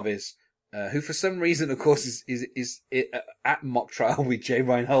Wayne Jarvis, who for some reason, of course, is at mock trial with Jay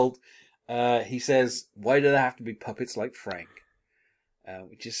Reinhold, he says, why do there have to be puppets like Frank?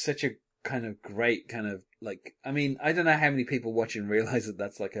 Which is such a kind of great kind of like, I mean, I don't know how many people watching realize that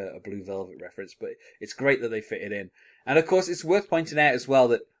that's like a Blue Velvet reference, but it's great that they fit it in. And of course, it's worth pointing out as well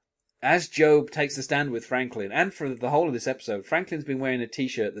that as Job takes the stand with Franklin, and for the whole of this episode, Franklin's been wearing a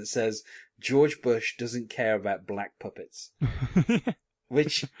t-shirt that says, George Bush doesn't care about black puppets.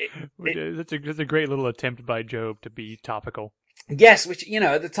 Which it's a great little attempt by Job to be topical. Yes, which,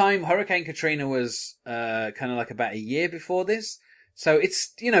 at the time, Hurricane Katrina was kind of like about a year before this. So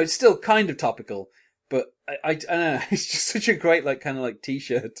it's, it's still kind of topical, but I don't know, it's just such a great, like, kind of like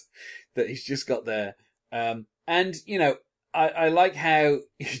t-shirt that he's just got there. And, I like how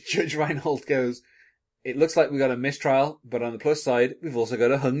Judge Reinhold goes, it looks like we got a mistrial, but on the plus side, we've also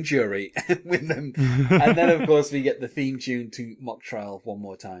got a hung jury with them. And then, of course, we get the theme tune to Mock Trial one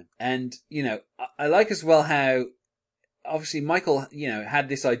more time. And, I like as well how, obviously, Michael, had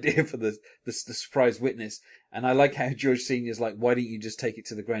this idea for the surprise witness. And I like how George Sr.'s like, why don't you just take it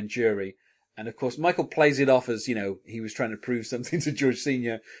to the grand jury? And of course, Michael plays it off as, he was trying to prove something to George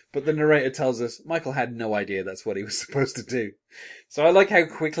Sr., but the narrator tells us Michael had no idea that's what he was supposed to do. So I like how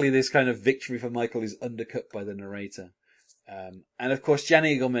quickly this kind of victory for Michael is undercut by the narrator. And of course, Jan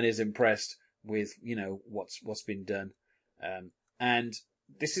Eagleman is impressed with, what's been done. And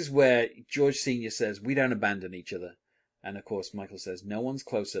this is where George Sr. says, we don't abandon each other. And of course, Michael says, no one's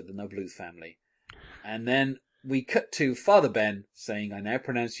closer than the Bluth family. And then we cut to Father Ben saying, I now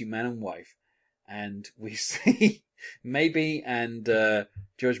pronounce you man and wife. And we see Maybe and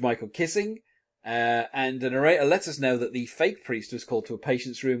George Michael kissing. And the narrator lets us know that the fake priest was called to a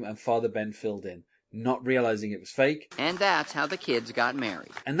patient's room and Father Ben filled in, not realizing it was fake. And that's how the kids got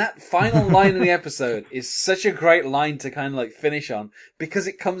married. And that final line in the episode is such a great line to kind of like finish on because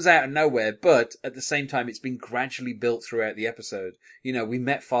it comes out of nowhere, but at the same time, it's been gradually built throughout the episode. We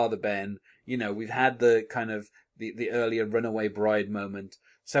met Father Ben, we've had the kind of the earlier runaway bride moment.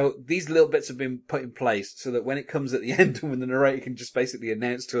 So these little bits have been put in place so that when it comes at the end, when the narrator can just basically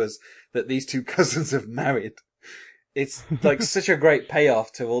announce to us that these two cousins have married, it's like such a great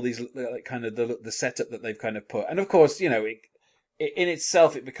payoff to all these like, kind of the setup that they've kind of put. And of course, in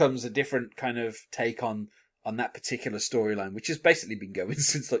itself, it becomes a different kind of take on on that particular storyline, which has basically been going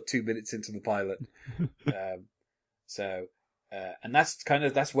since like 2 minutes into the pilot. And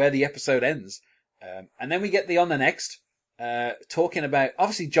that's where the episode ends. And then we get the On the Next, talking about,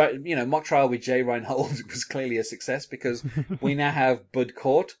 obviously, Mock Trial with Jay Reinhold was clearly a success because we now have Bud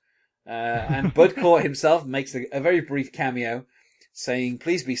Cort. And Bud Cort himself makes a very brief cameo saying,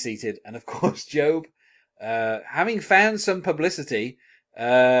 "Please be seated." And of course, Gob, having found some publicity,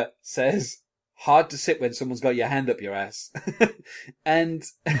 says, "Hard to sit when someone's got your hand up your ass." And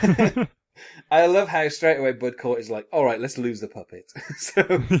I love how straight away Bud Cort is like, "All right, let's lose the puppet."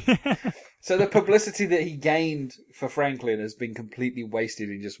 So the publicity that he gained for Franklin has been completely wasted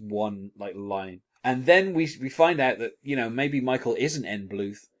in just one like line. And then we find out that, maybe Michael isn't N.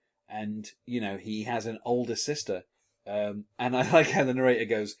 Bluth, and, he has an older sister. And I like how the narrator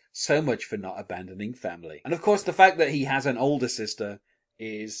goes, "So much for not abandoning family." And of course, the fact that he has an older sister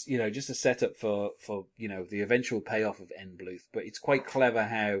is, just a setup for the eventual payoff of N. Bluth. But it's quite clever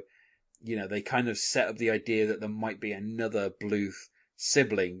how, they kind of set up the idea that there might be another Bluth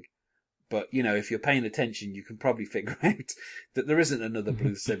sibling. But, if you're paying attention, you can probably figure out that there isn't another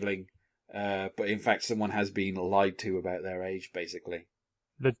Bluth sibling. But in fact, someone has been lied to about their age, basically.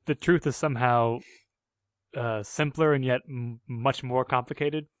 The truth is somehow simpler and yet much more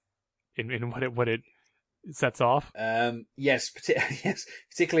complicated in what it sets off. Yes,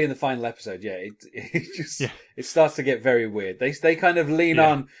 particularly in the final episode. Yeah, it starts to get very weird. They kind of lean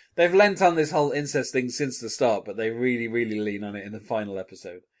on. They've lent on this whole incest thing since the start, but they really, really lean on it in the final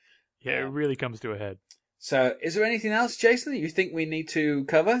episode. Yeah, it really comes to a head. So, is there anything else, Jason, that you think we need to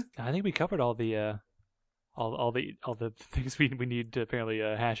cover? I think we covered all the things we need to apparently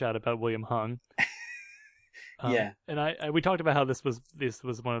hash out about William Hung. Yeah, and we talked about how this was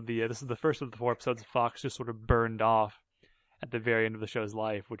one of the this is the first of the 4 episodes Fox just sort of burned off at the very end of the show's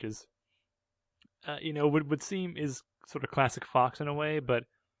life, which is would seem is sort of classic Fox in a way, but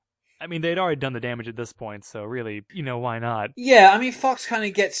I mean they'd already done the damage at this point, so really why not? Yeah, I mean Fox kind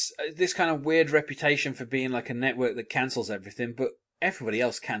of gets this kind of weird reputation for being like a network that cancels everything, but everybody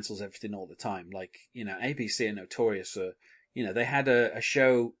else cancels everything all the time. Like ABC are notorious for they had a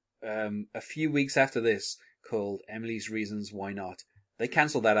show a few weeks after this called Emily's Reasons Why Not. They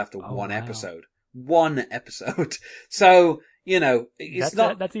cancelled that after one episode. One episode. So, it's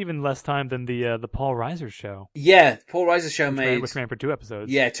that's even less time than the Paul Reiser show. Yeah, Paul Reiser show which ran for 2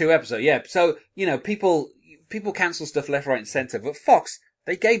 episodes. Yeah, 2 episodes. Yeah. So, people cancel stuff left, right and centre, but Fox,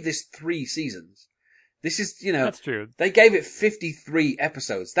 they gave this 3 seasons. This is, that's true. They gave it 53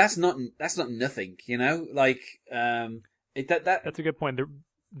 episodes. That's not nothing, like, that's a good point.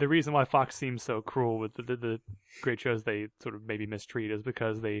 The reason why Fox seems so cruel with the great shows they sort of maybe mistreat is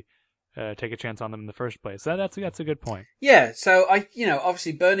because they take a chance on them in the first place. So that's a good point. Yeah, so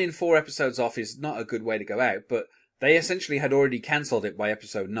obviously burning 4 episodes off is not a good way to go out, but they essentially had already cancelled it by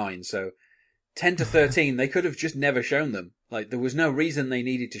episode 9, so 10 to 13, they could have just never shown them. Like, there was no reason they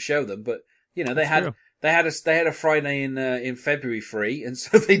needed to show them, but, they had a Friday in February free, and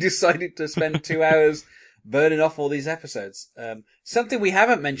so they decided to spend 2 hours burning off all these episodes. Something we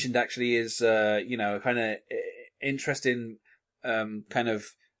haven't mentioned actually is, kind of interesting, kind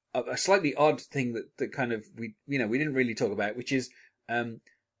of a slightly odd thing that kind of we didn't really talk about, which is,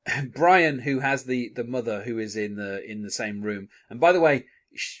 Brian, who has the mother who is in the same room. And by the way,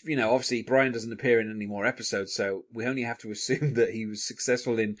 obviously Brian doesn't appear in any more episodes, so we only have to assume that he was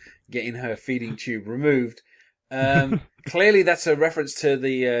successful in getting her feeding tube removed. Clearly that's a reference to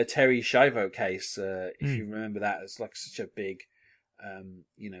the Terry Schiavo case, if you remember that. It's like such a big,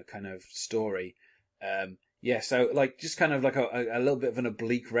 kind of story. So like just kind of like a little bit of an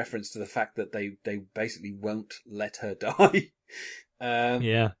oblique reference to the fact that they basically won't let her die.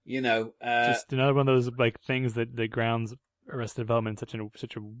 Just another one of those like things that grounds Arrested Development in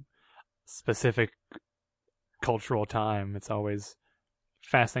such a specific cultural time. It's always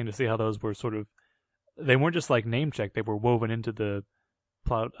fascinating to see how those were sort of. They weren't just like name checked; they were woven into the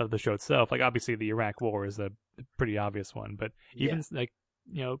plot of the show itself. Like obviously, the Iraq War is a pretty obvious one, but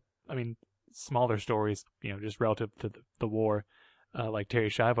even smaller stories, just relative to the war, like Terry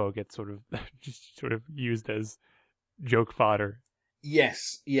Schiavo gets sort of used as joke fodder.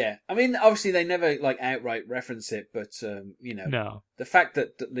 Yes, yeah. I mean, obviously they never like outright reference it, but no. The fact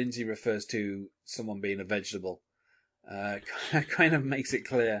that Lindsay refers to someone being a vegetable, kind of makes it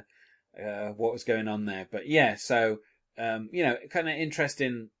clear. What was going on there, but yeah, so kind of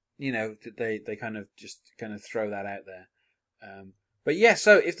interesting, that they kind of just kind of throw that out there. But yeah,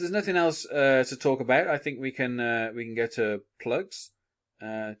 so if there's nothing else to talk about, I think we can go to plugs. Do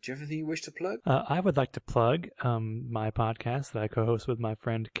you have anything you wish to plug? I would like to plug my podcast that I co-host with my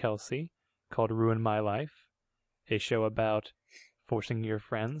friend Kelsey called Ruin My Life. a show about forcing your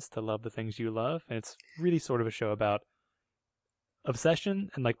friends to love the things you love. And it's really sort of a show about obsession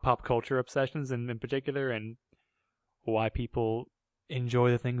and like pop culture obsessions in particular, and why people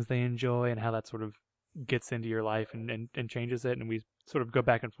enjoy the things they enjoy and how that sort of gets into your life and changes it. And we sort of go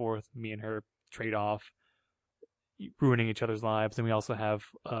back and forth, me and her trade off, ruining each other's lives. And we also have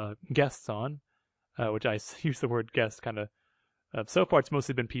guests on, which I use the word guest kind of, so far it's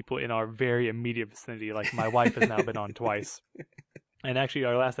mostly been people in our very immediate vicinity. Like my wife has now been on twice. And actually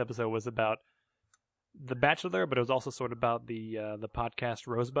our last episode was about The Bachelor, but it was also sort of about the podcast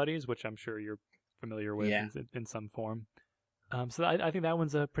Rose Buddies, which I'm sure you're familiar with in some form. So I think that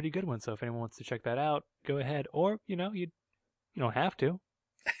one's a pretty good one. So if anyone wants to check that out, go ahead. Or, you don't have to.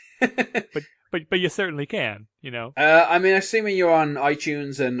 but you certainly can, I mean, assuming you're on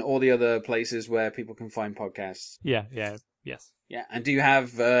iTunes and all the other places where people can find podcasts. Yes. Yeah, and do you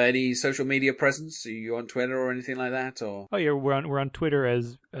have any social media presence? Are you on Twitter or anything like that? Or yeah, we're on Twitter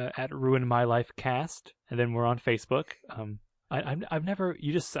as at Ruin My Life Cast, and then we're on Facebook. I've never,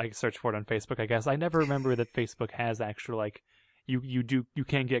 you just search for it on Facebook, I guess. I never remember that Facebook has actual like you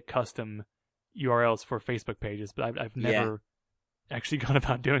can get custom URLs for Facebook pages, but I've never actually gone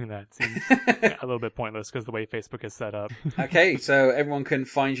about doing that. It seems a little bit pointless because the way Facebook is set up. Okay, so everyone can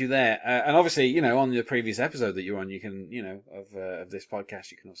find you there, and obviously, on the previous episode that you're on, you can, of this podcast,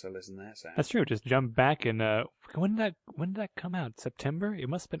 you can also listen there. So that's true. Just jump back and when did that come out? September? It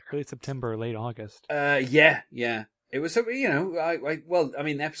must have been early September or late August. Yeah. It was, episodes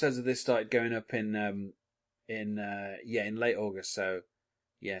of this started going up in late August. So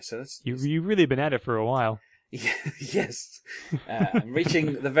so that's you've really been at it for a while. Yes. I'm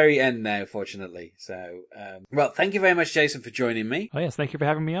reaching the very end now, fortunately. So, thank you very much, Jason, for joining me. Oh, yes. Thank you for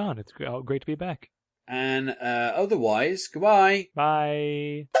having me on. It's great to be back. And otherwise, goodbye.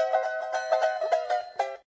 Bye.